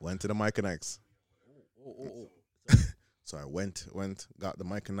went to the Mike and Ike's. So I went, got the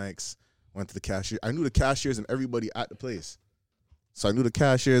Mike and Ike's, went to the cashier. I knew the cashiers and everybody at the place. So I knew the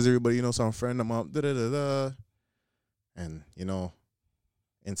cashiers, everybody, so I'm friend them up, and,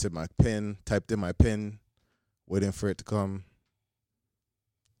 entered my PIN, typed in my PIN, waiting for it to come.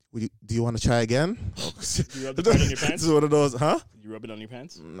 Do you want to try again? You rub the card on your pants? This is one of those, huh? You rub it on your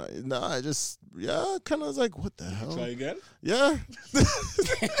pants? No, I just, kind of was like, what the hell? Try again? Yeah.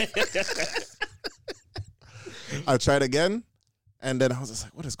 I tried again. And then I was just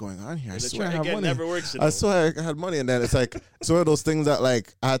like, what is going on here? I swear I have money. Never works, I swear I had money. And then it's like, it's one of those things that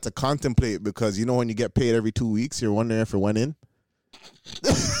like I had to contemplate because when you get paid every 2 weeks, you're wondering if it went in.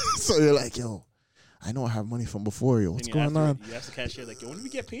 So you're like, yo, I know I have money from before. Yo, what's going on? You ask the cashier, like, yo, when do we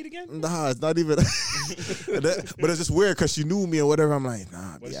get paid again? Nah, it's not even. But it's just weird because she knew me or whatever. I'm like,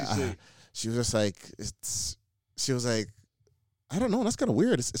 nah. What did she say? She was just like, she was like, I don't know. That's kind of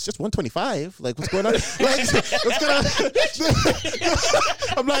weird. It's just 125. Like, what's going on?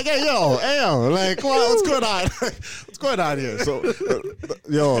 I'm like, hey, yo. Like, what's going on? What's going on here? So,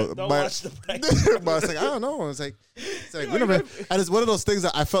 yo, Don't but watch the it's like, I don't know. It's like we never. And it's one of those things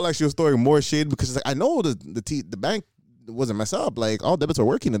that I felt like she was throwing more shade because it's like, I know the bank wasn't messed up. Like, all debits are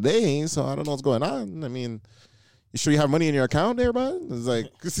working today, so I don't know what's going on. I mean, you sure you have money in your account there, bud? It's like,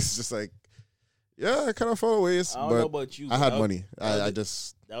 this is just like. Yeah, I kind of fell ways. I don't know about you. I had money. I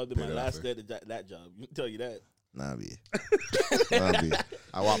just. That would be my last day at that job. You can tell you that. Nah, be.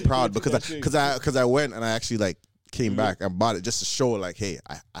 I was proud because I went and I actually like came back and bought it just to show like, hey,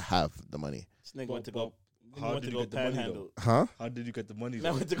 I have the money. This nigga went to go. How did you get the money? Huh? How did you get the money?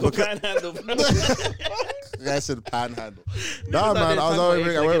 I went to go panhandle. I said panhandle. Nah, man.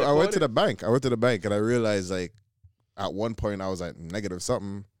 I went to the bank. I went to the bank and I realized like at one point I was like negative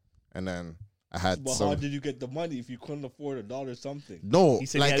something, and then. I had how did you get the money if you couldn't afford $1 something? No,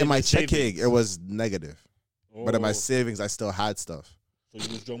 like in my checking, it was negative. Oh. But in my savings, I still had stuff. So you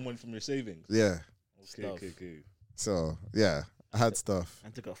just drew money from your savings? Yeah. Okay. So, yeah, I had stuff. I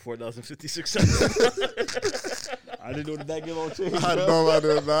took out $4.56. I didn't know the bank gave on change. I know I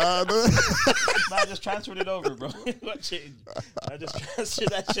did not. I just transferred it over, bro. What change? I just transferred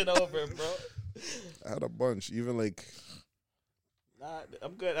that shit over, bro. I had a bunch, even like... Nah,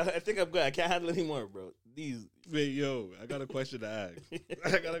 I'm good. I think I'm good. I can't handle anymore, bro. Wait, yo, I got a question to ask.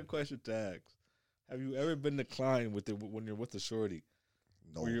 Have you ever been declined when you're with a shorty?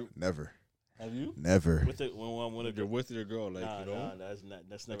 No, never. Have you? Never. When you're with your girl, like, nah,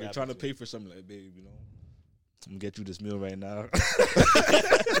 that's never. You're trying to pay for something, like, babe, I'm gonna get you this meal right now.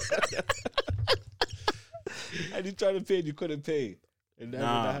 And you tried to pay and you couldn't pay. And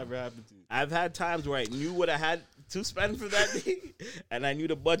that ever happened to you. I've had times where I knew what I had to spend for that day, and I knew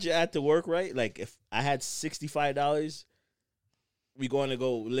the budget had to work right. Like if I had $65, we going to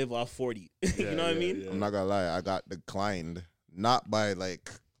go live off 40. You know what I mean? I'm not gonna lie, I got declined not by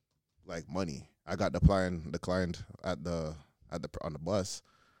like money. I got declined at the on the bus,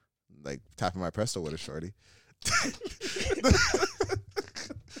 like tapping my Presto with a shorty.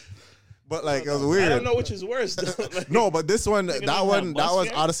 But like it was weird. I don't know which is worse. Like, no, but this one, that was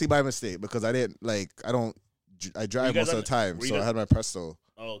fare? honestly by mistake because I drive most of the time, so I had my Presto.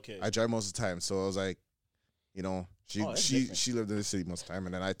 Oh, okay. I drive most of the time, so I was like, she lived in the city most of the time,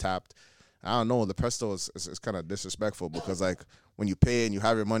 and then I tapped. I don't know. The Presto is kind of disrespectful because like when you pay and you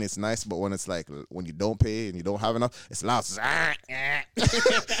have your money, it's nice, but when it's like when you don't pay and you don't have enough, it's loud. So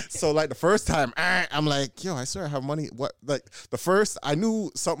like the first time, I'm like, yo, I swear I have money. What? Like the first, I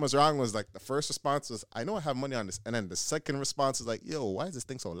knew something was wrong. Was like the first response was, I know I have money on this, and then the second response was like, yo, why is this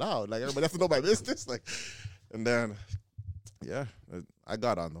thing so loud? Like everybody has to know my business. Like, and then yeah, I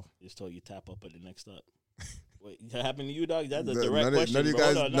got on though. Just told you tap up at the next stop. Wait, that happened to you, dog? That's a direct question,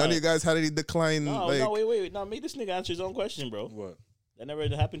 none of you guys had any decline. No, wait. No, make this nigga answer his own question, bro. What? That never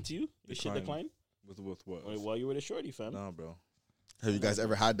happened to you? Your shit decline? With what? Wait, while you were the shorty, fam. Nah, bro. Have you guys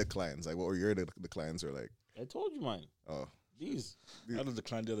ever had declines? Like, what were your declines or like? I told you mine. Oh. Jeez. I had a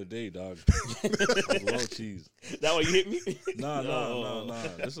decline the other day, dog. Low cheese. That why you hit me? Nah.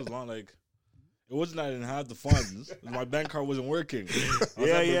 This was long, like... It wasn't that I didn't have the funds. My bank card wasn't working. I was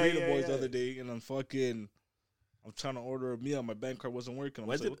at Burrito Boys the other day, and I'm trying to order a meal. My bank card wasn't working. I'm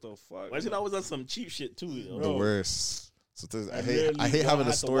like, what the fuck? Why is it always on some cheap shit too? Yo? The worst. So I hate I having a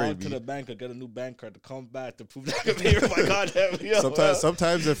had story. to walk to the bank and get a new bank card to come back to prove that I can pay for my goddamn meal.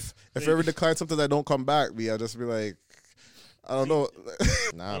 Sometimes if ever decline, sometimes I don't come back. I'll just be like, I don't know.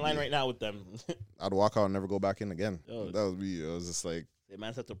 Nah, online right now with them. I'd walk out and never go back in again. That was me. I was just like, they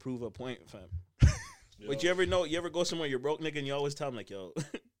man have to prove a point, fam. But you ever go somewhere you're broke, nigga, and you always tell them like, yo,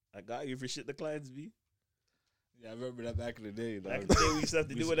 I got you for shit declines, B. Yeah, I remember that back in the day. Back in the day, we used to have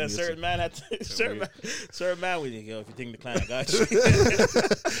to do with that certain man. Certain man was like, yo, if you think decline, I got you.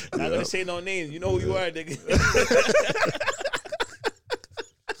 Not gonna say no names. You know who you are, nigga.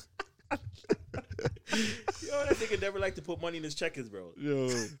 Yo, that nigga never liked to put money in his checkers, bro. Yo.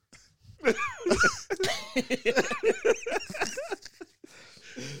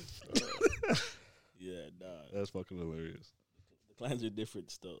 Yeah, nah. That's fucking hilarious. The clans are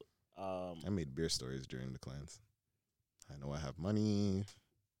different still. I made beer stories during the clans. I know I have money.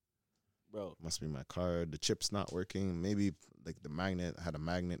 Bro. Must be my card. The chip's not working. Maybe like the magnet. I had a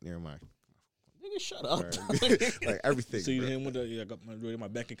magnet near my nigga, shut up. Like everything. So you hit him with I got my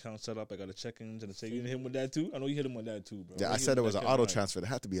bank account set up. I got a check-ins and a savings. You hit him with that too? I know you hit him with that too, bro. Yeah, I said it was an auto transfer. There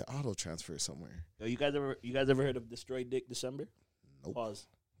had to be an auto transfer somewhere. Yo, you guys ever heard of Destroy Dick December? Nope. Pause.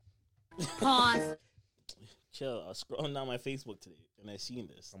 Pause. Chill. I was scrolling down my Facebook today and I seen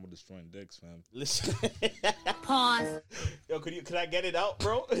this. I'm destroying dicks, fam. Listen. Pause. Yo, could I get it out,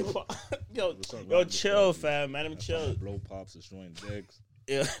 bro? yo, chill, fam. Man, chill. Blow pops, destroying dicks.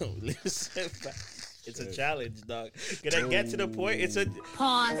 Yo, listen, fam. It's a challenge, dog. Can I get to the point? It's a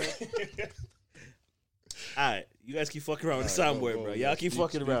pause. Alright, you guys keep fucking around with the soundboard, bro. Y'all keep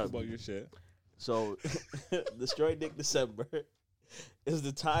fucking around about your shit. So, Destroy Dick December is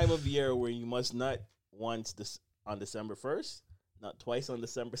the time of year where you must nut once on December 1st, nut twice on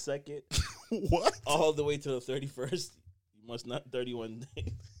December 2nd. What? All the way to the 31st. You must nut 31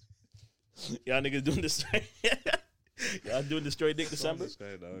 days. Y'all niggas doing Destroy Y'all doing Destroy Dick December?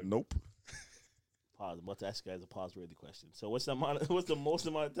 Nope. Pause. I'm about to ask you guys a pause-worthy question. So what's the most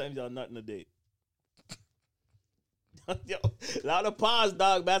amount of times y'all nut in a date? Yo, lot of pause,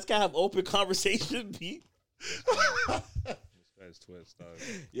 dog. Bats can't have open conversation, B. This guy's twist, dog.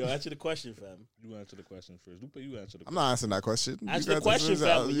 Yo, answer the question, fam. You answer the question first. Lupe, you answer the question. I'm not answering that question. Answer the question,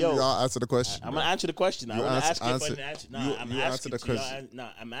 fam. Yo, y'all answer the question. I'm gonna answer the question. I want to ask you if I answer- can answer. you I'm answer asking the to question.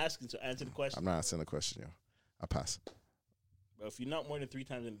 I'm asking to answer the question. I'm not answering the question, yo. I pass. Bro, if you're not more than 3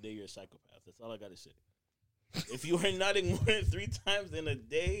 times in a day, you're a psychopath. That's all I gotta say. If you are nutting more than 3 times in a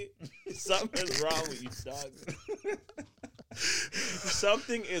day, something is wrong with you, dog.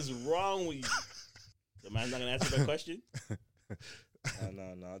 Something is wrong with you. The man's not gonna answer that question.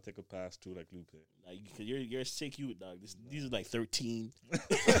 No, I'll take a pass too, like Lupe. Like, you're a sick youth, dog. These are like 13.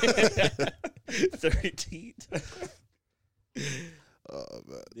 13. Oh,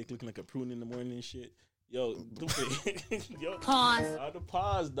 man. Dick looking like a prune in the morning and shit. Yo, Lupe. Yo, Pause. Now the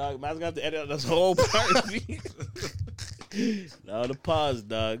pause, dog. Man's gonna have to edit out this whole part. Now the pause,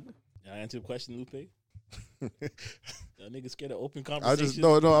 dog. Y'all answer the question, Lupe? Y'all niggas scared of open conversation?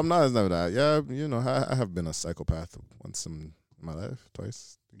 No, I'm not as never that. Yeah, you know, I have been a psychopath once in my life,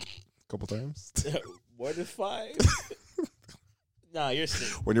 twice, a couple times. More than 5? Nah, you're sick.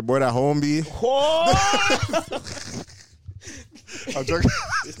 When you're bored at home, B. I'm joking.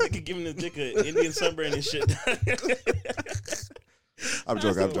 This nigga giving the dick an Indian sunburn and shit. I'm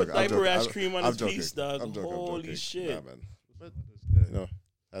joking. Diaper rash cream on I'm his joking. piece, dog. I'm joking. Holy shit. Nah, man. But, You know,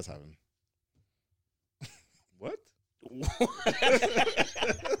 that's happened. what? You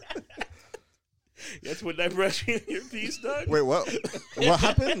have to put diaper rash cream in your piece, dog? Wait, what? What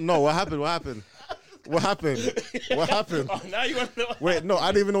happened? No, what happened? What happened? What happened? What happened? Oh, now you want to know? Wait, no, I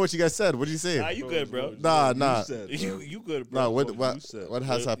didn't even know what you guys said. What did you say? Nah, you good, bro. Nah. You good, bro. Nah, what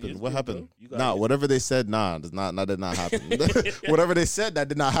has You happened? What good, happened? bro. You got Nah, it. whatever they said, that did not happen. Whatever they said, that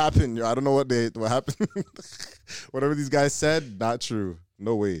did not happen. Yo, I don't know what happened. Whatever these guys said, not true.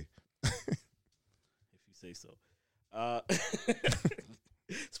 No way. If you say so.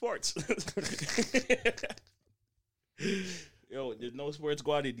 Sports. Yo, there's no sports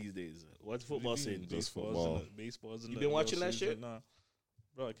squatted these days. What's football saying? Football. Baseball's in You the been watching that World Series shit? right now.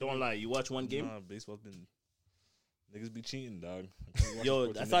 Bro, I Don't lie. You watch one game? Nah, baseball's been niggas be cheating, dog.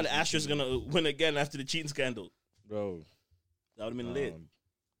 Yo, I thought the Astros gonna win again after the cheating scandal. Bro, That would have been lit.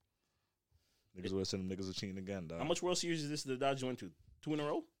 Niggas would send them niggas are cheating again, dog. How much World Series is this the Dodgers went to? 2 in a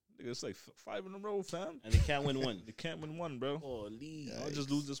row? Nigga, it's like 5 in a row, fam. And they can't win one. They can't win one, bro. Holy. I'll just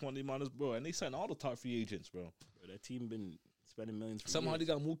lose this one, they minus, bro. And they signed all the top free agents, bro. Bro, that team been spending millions. For Somehow years. they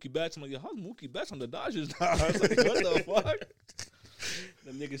got Mookie Betts. I'm like, yo, how's Mookie Betts on the Dodgers now? I was like, what the fuck?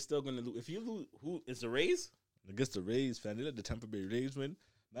 Them niggas still gonna lose. If you lose, who is the Rays? Against the Rays, fam. They let the Tampa Bay Rays win.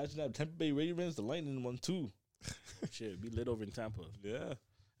 Imagine that Tampa Bay Rays wins, the Lightning won too. Shit, be lit over in Tampa. Yeah.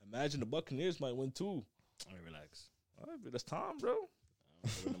 Imagine the Buccaneers might win too. All right, relax. All right, but that's Tom, bro.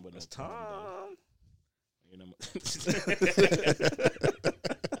 That's Tom. You know,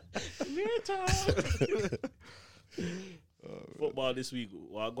 football this week.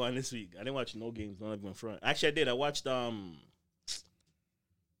 Well, I'll go on this week. I didn't watch no games. Not even in front. Actually, I did. I watched What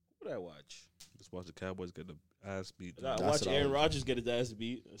did I watch? Just watch the Cowboys get the ass beat. I watched Aaron Rodgers get his ass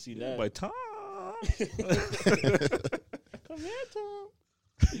beat. I see that. By Tom. Come here, Tom.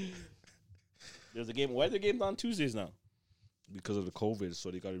 There's a game. Why are the games on Tuesdays now? Because of the COVID, so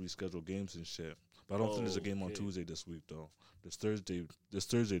they got to reschedule games and shit. But I don't think there's a game on Tuesday this week, though. There's Thursday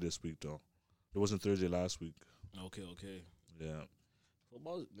this week, though. It wasn't Thursday last week. Okay. Yeah.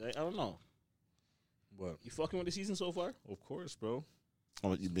 Football, I don't know. What? You fucking with the season so far? Of course, bro.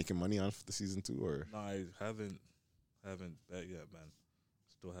 Oh, you making money on the season 2 or? No, I haven't bet yet, man.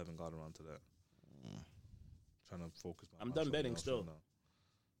 Still haven't got around to that. Trying to focus. I'm done betting still. Now.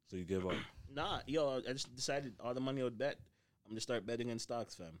 So you give up? Nah, yo, I just decided all the money I would bet, I'm gonna start betting in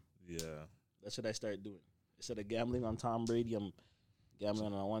stocks, fam. Yeah. That's what I started doing. Instead of gambling on Tom Brady, I'm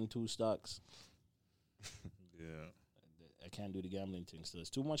gambling on 1-2 stocks. Yeah. I can't do the gambling thing still. It's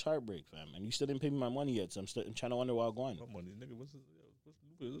too much heartbreak, fam. And you still didn't pay me my money yet, so I'm trying to wonder where I'm going. What money, nigga? What's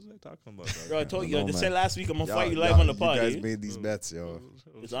they talking about? Bro, I told you, I just man. said last week I'm gonna fight you live on the pod. You guys eh? made these bets, yo.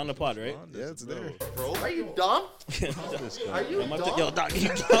 It's on the pod, right? Yeah, it's there. Bro, are you dumb? Are you dumb? Yo, dog, you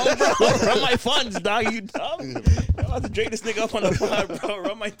dumb, bro? Run my funds, dog. You dumb? I'm about to drink this nigga up on the pod, bro.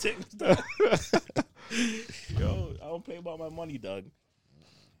 Run my things, dog. Yo, I don't play about my money, dog.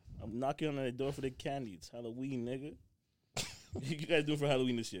 I'm knocking on the door for the candy. It's Halloween, nigga. You guys doing for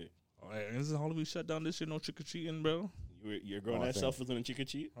Halloween this year? All right, isn't Halloween shut down this year? No trick or treating, bro. Your grown ass self is gonna trick or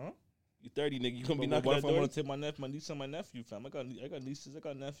treat? Huh? You 30, nigga. You gonna be But knocking what on if the I door? want to take my niece and my nephew, fam? I got nieces, I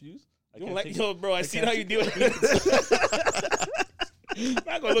got nephews. You don't like, yo, bro, I see how you deal with it. I'm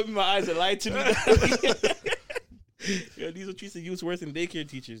not gonna look in my eyes and lie to me. Yo, these are treats of youth worse than daycare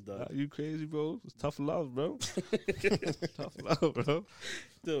teachers, dog. You crazy, bro? It's tough love, bro. Tough love, bro.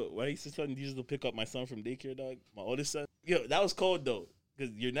 Dude, when I used to tell these to pick up my son from daycare, dog, my oldest son. Yo, that was cold, though,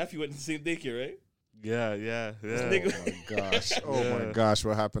 because your nephew went to the same daycare, right? Yeah. Oh my gosh,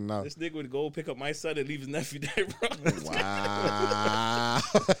 what happened now? This nigga would go pick up my son and leave his nephew there, bro. Wow.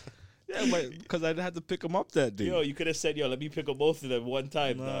 Yeah, because I had to pick him up that day. Yo, you could have said, yo, let me pick up both of them one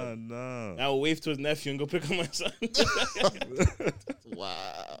time, dog. Nah. I will wave to his nephew and go pick up my son.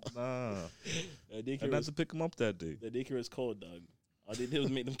 Wow. Nah. I Daycare had was, to pick him up that day. the daycare is cold, dog. All they did was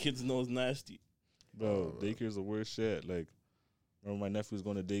make them kids' nose nasty. Bro, daycare's the worst shit. Like, remember my nephew was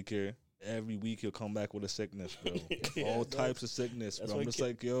going to daycare? Every week he'll come back with a sickness, bro. Yeah, All dog. types of sickness, That's bro. why I'm just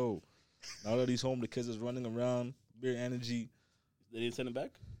like, yo, now that he's home, the kids is running around, bare energy. They didn't send him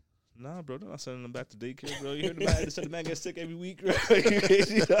back? Nah, bro, they're not sending them back to daycare, bro. You heard the man, they said the man gets sick every week, bro. You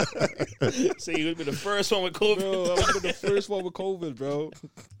crazy? So you would be the first one with COVID. Bro, I was the first one with COVID, bro.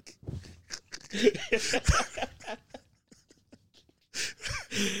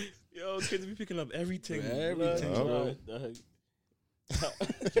 Yo, kids be picking up everything. Everything, bro. Dog.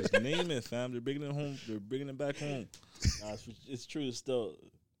 Just name it, fam. They're bringing it home. They're bringing it back home. Nah, it's true still.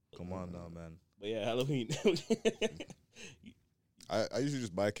 Come on now, man. But yeah, Halloween. I usually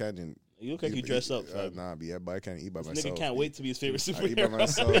just buy candy and You look like you dress up. fam. nah, I buy candy, eat by This myself. nigga can't wait to be his favorite I eat by superhero.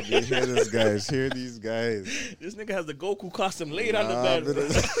 myself. B. Hear this, guys. Hear these guys. This nigga has the Goku costume laid on the Nah, bed. but bro.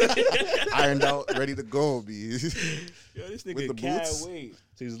 it's ironed out, ready to go, B. Yo, this with nigga the can't boots. wait.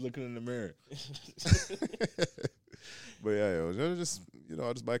 So he's looking in the mirror. But yeah, yo, just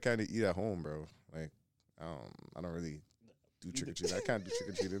I just buy candy, eat at home, bro. Like, I don't really do trick or treating. I can't do trick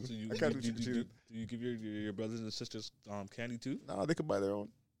or treating. So I can't do trick or treating. Do you give your brothers and sisters candy too? Nah, they can buy their own.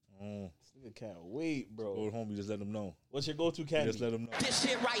 Oh, This nigga can't wait, go bro. home. You just let them know. What's your go-to You candy? just let them know. This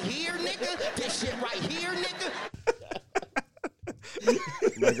shit right here, nigga. This shit right here, nigga.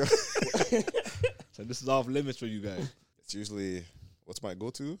 My God. So this is off limits for you guys. It's usually what's my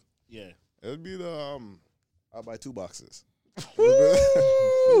go-to? Yeah. It would be the I'll buy 2 boxes.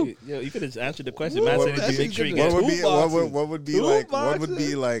 Yo, you could have answered the question. Man What said would it's be- a big treat. what What Two would be boxes. what would be Two like what would be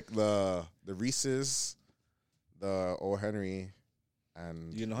boxes. like the Reese's, the O. Henry,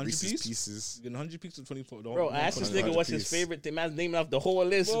 and You getting 100 Reese's piece? Pieces. You getting 100 pieces of 24. Bro, I asked this 100 nigga what's his piece. favorite thing. Man's naming off the whole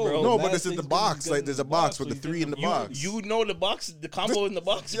list, Bro, bro. No, man but this is says the he's box. gonna Like there's a box with so the he's 3 in the gonna- box. You know the box, the combo in the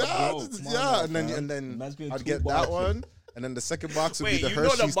box. Yeah, Bro, come on yeah, now, and fam. then Man's getting I'd 2 get that boxes. one, and then the second box would Wait, be the you know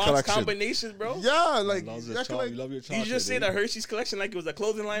Hershey's the box collection. combinations, bro? Yeah, like, You love you your, act like you love your You chocolate. just say eh? the Hershey's collection like it was a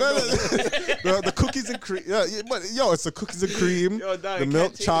clothing line, No, bro. the cookies and cream. Yeah, but yo, it's the cookies and cream, Yo, dog, the you milk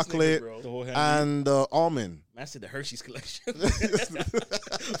can't take this chocolate, nigga, bro. The whole hand. and the almond. I said the Hershey's collection.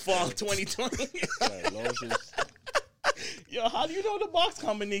 Fall 2020. Yo, how do you know the box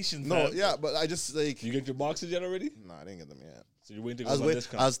combinations? No, man? yeah, but I just like. You get your boxes yet already? No, I didn't get them yet. So you're waiting to I go was on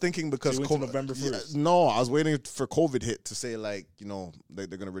discount. I was thinking because So you went to November 1st? no, I was waiting for COVID hit to say like they're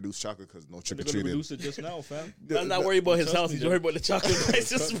gonna reduce chocolate because no trick They're or gonna treating. reduce it just now, fam. I'm not worried about his Trust health. me, He's dude. worried about the chocolate prices,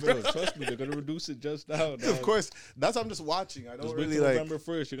 Trust, bro. trust me, they're gonna reduce it just now. Dog. Of course, that's why I'm just watching. I don't Just wait really till like. November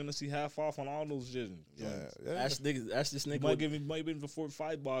 1st. You're gonna see half off on all those shit. Yeah, yeah. Ask this You nigga. might give me might be before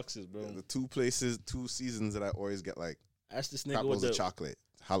 5 boxes, bro. The two seasons that I always get like Ask this nigga crap what loads of the chocolate: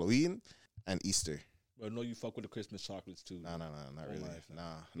 Halloween and Easter. Bro, I know you fuck with the Christmas chocolates too. Nah, not Oh really. my.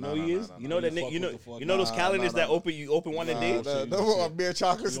 Nah, he is. You know You that nigga. fuck You know with the fuck- you know those Nah, calendars nah, that nah. open you open one a day. No, bare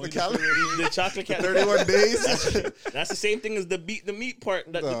chocolates in the calendar. The chocolate calendar. 31 days. That's the same thing as the meat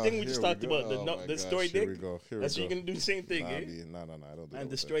part. That the Nah, thing we just here talked go. about. Oh my The gosh, story here dick. we go. Here That's we what go. you're gonna do the same thing, Nah, eh? no, I don't do that And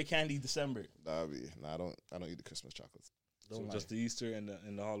with destroy candy December. I don't eat the Christmas chocolates. So just the Easter and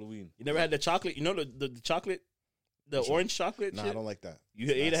the Halloween. You never had the chocolate? You know the chocolate, the orange chocolate. Nah, shit? I don't like that. You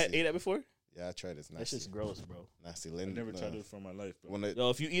It's ate nasty. that before? Yeah, I tried it. It's That nasty. shit's gross, bro. Nasty. I Lynn, never tried it for my life, bro. When I, Yo,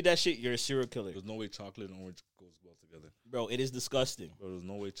 if you eat that shit, you're a serial killer, There's no way chocolate and orange goes well together. bro. It is disgusting. Bro, there's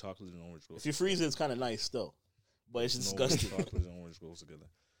no way chocolate and orange goes. If you freeze it, it's kind of nice still, but it's There's no way disgusting. chocolate and orange goes together.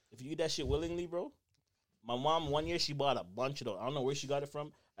 If you eat that shit willingly, bro. My mom one year she bought a bunch of those. I don't know where she got it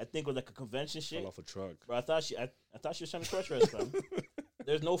from. I think it was like a convention shit. Fell off a truck. Bro, I thought she was trying to crush us, fam.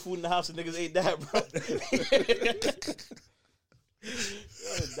 There's no food in the house and niggas ate that, bro.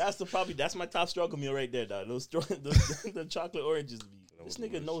 Yo, that's my top struggle meal right there, dog. The chocolate oranges. This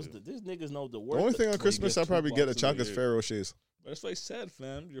nigga knows this niggas know the the word. only thing on Christmas get I probably 2 get a boxes a chocolate year. Ferrero Rochers. But that's what I said,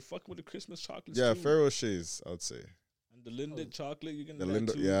 fam. You're fucking with the Christmas chocolates. Yeah, too. This Rochers, I would say. And the Lindt chocolate, you can The get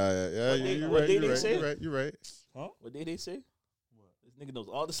Linda, too. yeah. What You're day right. they You're right. say? You're right. You're right. Huh? What day they say? This nigga knows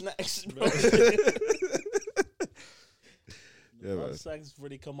all the snacks, bro. Yeah, all man. the snacks before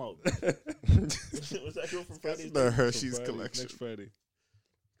they come out. What's that girl from Fridays? The So Hershey's Friday, collection. Next Friday.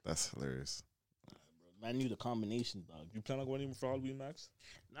 That's hilarious. Man, I knew the combination, dog. You plan on going even for Halloween, Max?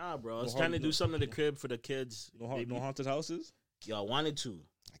 Nah, bro. I No was trying to hard- do something to the crib for the kids. No, They- no haunted houses? Yo, I wanted to.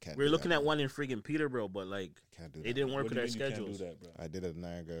 I can't. We were do looking that, at bro. one in friggin' Peterborough, but like Can't do it that. didn't work What with do our you mean you can't schedules. do that, bro? I did it at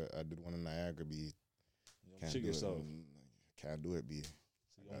Niagara. I did one in Niagara. B. You don't Can't shit do yourself. it. Can't do it. B.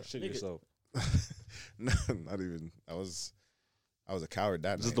 You don't shit Nigga. yourself. No, not even. I was a coward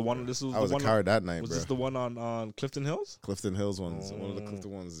that This night. is the one. bro. This was I was the a one. coward that night, Was bro. this the one on Clifton Hills? Clifton Hills ones. One of the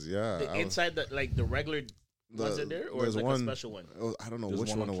Clifton ones. Yeah. The I was- inside the like the regular ones in there, or there's like one- a special one? I don't know There's which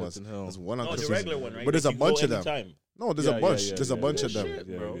one one on it was. Clifton Hill. There's one on No, the Clifton regular Hill. one, right? But there's That a you go bunch of them. anytime. No, there's Yeah, a yeah, bunch. yeah, There's a yeah, bunch yeah, of them.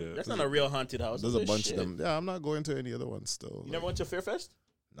 Shit, bro. yeah. That's not a real haunted house. There's That's a bunch shit. of them. Yeah, I'm not going to any other ones still. You never went to Fairfest?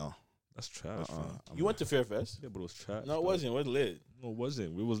 No. That's trash, fam. You went to Fairfest? Yeah, but it was trash. No, it dog. wasn't. It was lit. No, it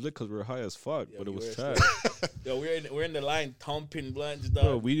wasn't. We was lit because we were high as fuck, Yeah, but it we was were trash. Yo, we're in the line thumping blunts, dog.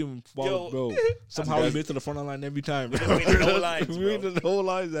 Bro, we didn't follow, Yo. bro. Somehow we made it to the front of the line every time. Bro. We waited the whole lines, We bro. waited the whole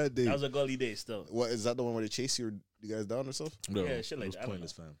lines that day. That was a gully day still. What is that? The one where they chase you guys down or something? Bro, Yeah, shit like it was that, I don't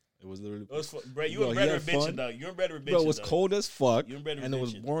pointless, fam. It was literally. It was bro, you Bro, and he Brad were had bitching, fun. dog. You and Brad were bitching. Bro, it was dog. cold as fuck, You and Brad were and it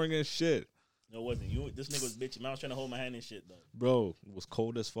was bitching. boring as shit. No, it wasn't. This nigga was bitching. Man, I was trying to hold my hand and shit, dog. Bro, it was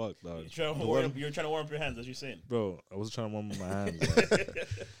cold as fuck, dog. You were trying to warm up your hands, as you're saying. Bro, I was trying to warm up my hands. Dog.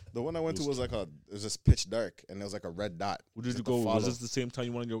 The one I went to was like it was just pitch dark, and there was like a red dot. Where did you Just go? to Was follow. this the same time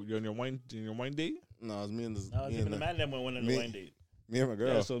you went on your wine date? No, it was me and this. I was me, even and the man that went on the me- wine date. me and my girl.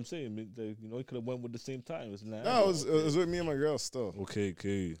 Yeah, that's what I'm saying. You know, he could have went with the same time. It's not. No, it was with me and my girl still.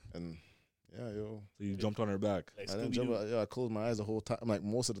 Okay. And yeah, yo, So you jumped on her back. Like I didn't Scooby-Doo. jump. I closed my eyes the whole time, like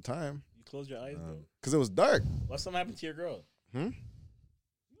most of the time, You close your eyes, bro. because it was dark. What something happened to your girl? Hmm?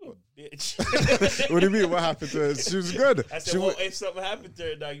 You a bitch. What do you mean? What happened to her? She was good. I She said, well, wa- if something happened to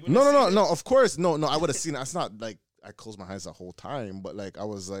her, dog, you no, wouldn't no, see no, it. no. Of course, no. I would have seen it. It's not like I closed my eyes the whole time, but like I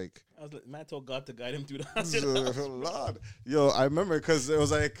was like, I was like, man, told God to guide him through the house. Lord. Yo, I remember because it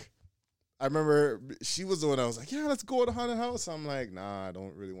was like, I remember she was the one that was like, yeah, let's go to the haunted house. I'm like, nah, I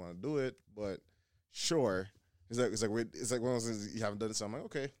don't really want to do it, but sure. It's like one of those things you haven't done it, so I'm like,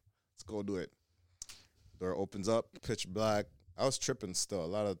 okay, let's go do it. Door opens up, pitch black. I was tripping still. A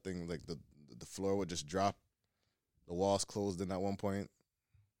lot of things like the floor would just drop. The walls closed in at one point.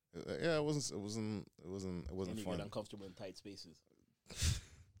 Yeah, it wasn't And you fun. get uncomfortable in tight spaces.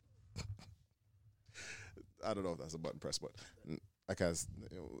 I don't know if that's a button press, but I guess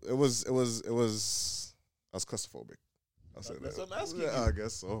it was I was claustrophobic. I'll say That's that. what I'm asking Yeah, you. I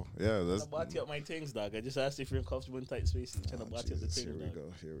guess so. Yeah, I'm that's. trying to body up my things, dog. I just asked if you're uncomfortable in tight spaces. I'm trying to body up the Jesus, things, here we dog.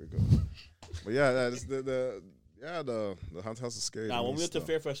 go. Here we go. But yeah, that's the haunted house is scary. Nah, to when me we went to still.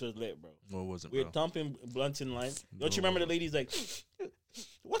 Fairfax, it was lit, bro. No, it wasn't, We were bro. thumping blunts in line. Don't you No. remember the ladies like,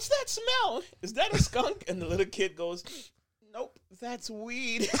 what's that smell? Is that a skunk? And the little kid goes, nope, that's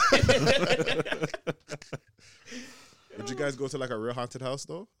weed. Would you guys go to like a real haunted house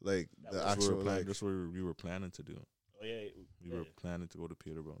though? Like the That's what actual like. that's what we were planning to do. Oh, yeah. We were planning to go to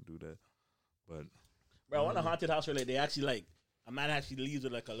Peterborough and do that, but Bro, I want a haunted house where like, they actually like, a man actually leaves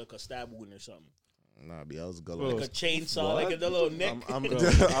with like a stab wound or something. Nah, be I was gullible. Like a chainsaw, like a little nick. I'm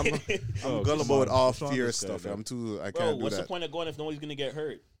Oh, gullible with all what's wrong fear with this guy, stuff. bro? I'm too. I Bro, can't do what's the that. point of going if nobody's gonna get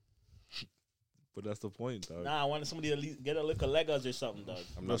hurt? but that's the point, dog. Nah, I wanted somebody to at least get a lick of Legos or something, dog.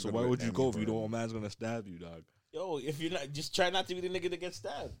 I'm Bro, not so good why with would you them go if you either. know a man's gonna stab you, dog? Yo, if you're not, just try not to be the nigga that gets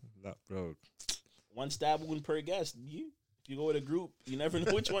stabbed. Nah, bro. One stab wound per guest. If you go with a group, you never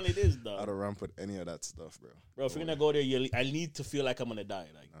know which one it is, I dog. don't ramp with any of that stuff, bro. Bro, if you're gonna go there, I need to feel like I'm gonna die.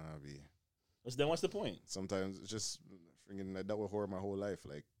 Like, Nah, be. then what's the point? Sometimes it's just friggin' I dealt with horror my whole life.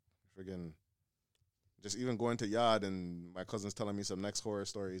 Like friggin' just even going to yard and my cousin's telling me some next horror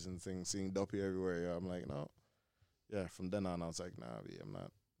stories and things, seeing dopey everywhere. Yeah, I'm like, no. Yeah, from then on I was like, nah, B, I'm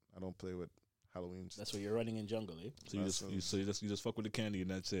not. I don't play with Halloween. That's what you're running in jungle, eh? So you just fuck with the candy and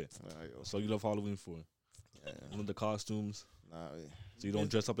that's it. Nah, yo, So you love Halloween for? yeah, You know the costumes. nah, B. So you don't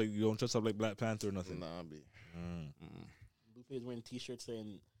dress up like Black Panther or nothing. Nah, B. Lupe is wearing t-shirts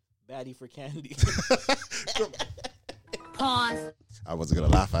saying "Baddie for candy." Pause. I wasn't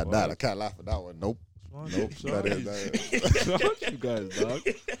gonna laugh at that. I can't laugh at that one. Nope. Nope. That is. You guys, dog.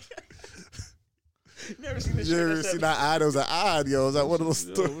 Never seen this You shit. ever that seen said- that ad? It was an ad, yo. It was like one of those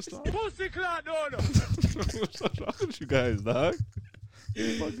Yo, stories. what's wrong? What's wrong with you guys, dog? What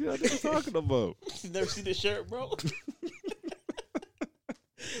the fuck y'all niggas talking about? Never seen this shirt, bro.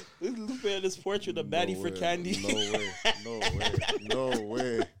 This Lupe on this portrait of Baddie for candy. No way. No way. No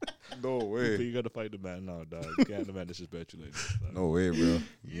way. No But way. you gotta fight the man now, dog. You can't have the man disrespect you like that. Dog. No way, bro. No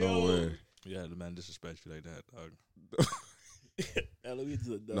Yo. way. Yeah, the man disrespect you like that, dog. Eloise is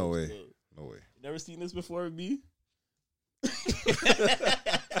a dog, No way. so. No way. You never seen this before, B?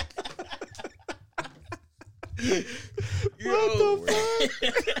 No way.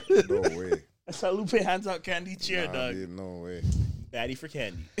 No way. That's how Lupe hands out candy cheer, Nah, dog. dude, no way. Baddie for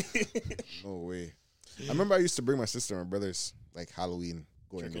candy. No way. I remember I used to bring my sister and my brothers like Halloween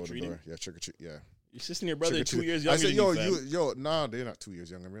going door to Trick-or-treating? door. Yeah, trick or treat. Yeah. Your sister and your brother are 2 Trick-or-treat. years I younger said, than yo, you, fam. nah, they're not 2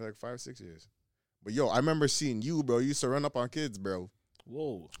 years younger. They're like 5 or 6 years. But yo, I remember seeing you, bro. You used to run up on kids, bro.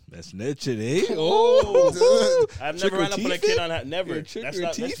 Whoa. That's snitching, eh? Oh. I've never ran up on a Trick-or-teething? kid on that. Never. You're That's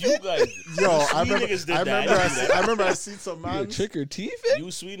not. That's trick-or-teething? you guys. Yo, You I remember. niggas did I that. remember. I did that. I remember. I seen some You man. trick or teething?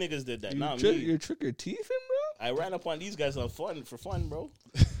 You sweet niggas did that, not You're me. trick or teething, bro? I ran up on these guys for fun, bro.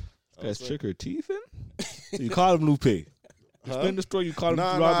 That's trick or teething? You call him Lupe. Explain the story. You call him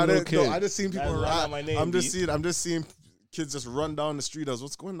Nah, robbing nah. little kids. No, I just seen people. That's not my name, I'm just B. seeing. I'm just seeing kids just run down the street. I was,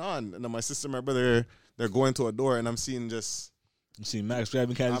 what's going on? And then my sister and my brother, they're going to a door, and I'm seeing just. You see Max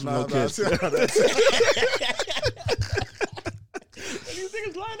grabbing candy I'm from little not. kids. These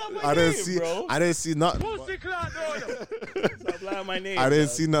niggas lying out my I didn't name, see. bro. I didn't see nothing. Stop lying out my name. I didn't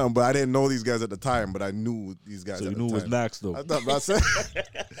dog. see nothing, but I didn't know these guys at the time. But I knew these guys. So at you the knew it was time. Max, though. I thought, but I said,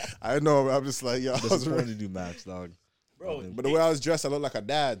 I know. But I'm just like, yo. I was Disappointed you, Max, dog. Bro, but the way I was dressed, I looked like a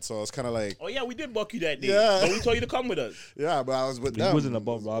dad. So I was kind of like, oh yeah, we did buck you that day. Yeah. But we told you to come with us. yeah. But I was with He them. wasn't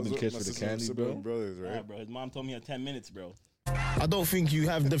above I was robbing with kids my for the sister and candy, sibling bro. Brothers, right? Nah, bro. His mom told me he had 10 minutes, bro. I don't think you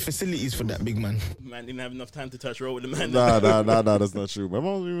have the facilities for that, big man. Man didn't have enough time to touch road with the man. Nah, that's not true. My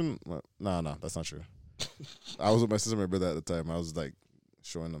mom was even. Nah, that's not true. I was with my sister and my brother at the time. I was like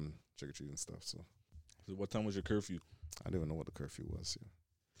showing them trick or treat and stuff. So So what time was your curfew? I didn't even know what the curfew was.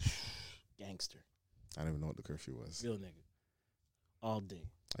 Yeah. Gangster. I didn't even know what the curfew was. Real nigga. All day.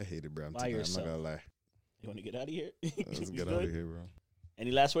 I hated Brown. By I'm not yourself. gonna lie. You want to get out of here? Let's You get good? out of here, bro.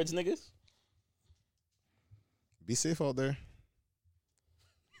 Any last words, niggas? Be safe out there.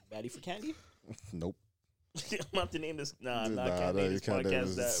 Baddie for candy? Nope. I'm about to name this. Nah, Nah, I can't no, name you this can't name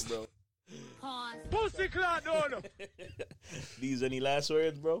podcast this. that, bro. Pause. These any last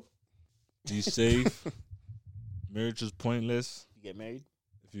words, bro? Be safe. Marriage is pointless. You get married?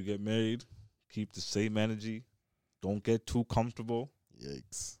 If you get married, keep the same energy. Don't get too comfortable.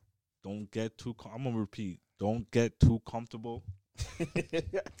 Yikes. Don't get too. I'm gonna repeat. Don't get too comfortable.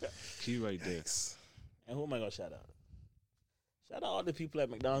 Key right there. And who am I gonna shout out? Shout out all the people at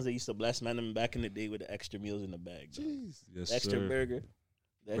McDonald's that used to bless man back in the day with the extra meals in the bag. Bro. Jeez. Yes, The extra sir. burger.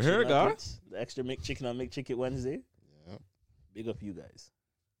 The We extra heard, guys. nuggets, the extra McChicken on McChicken Wednesday. Yeah. Big up you guys.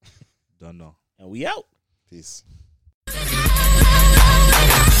 Done now. And we out. Peace. Pause.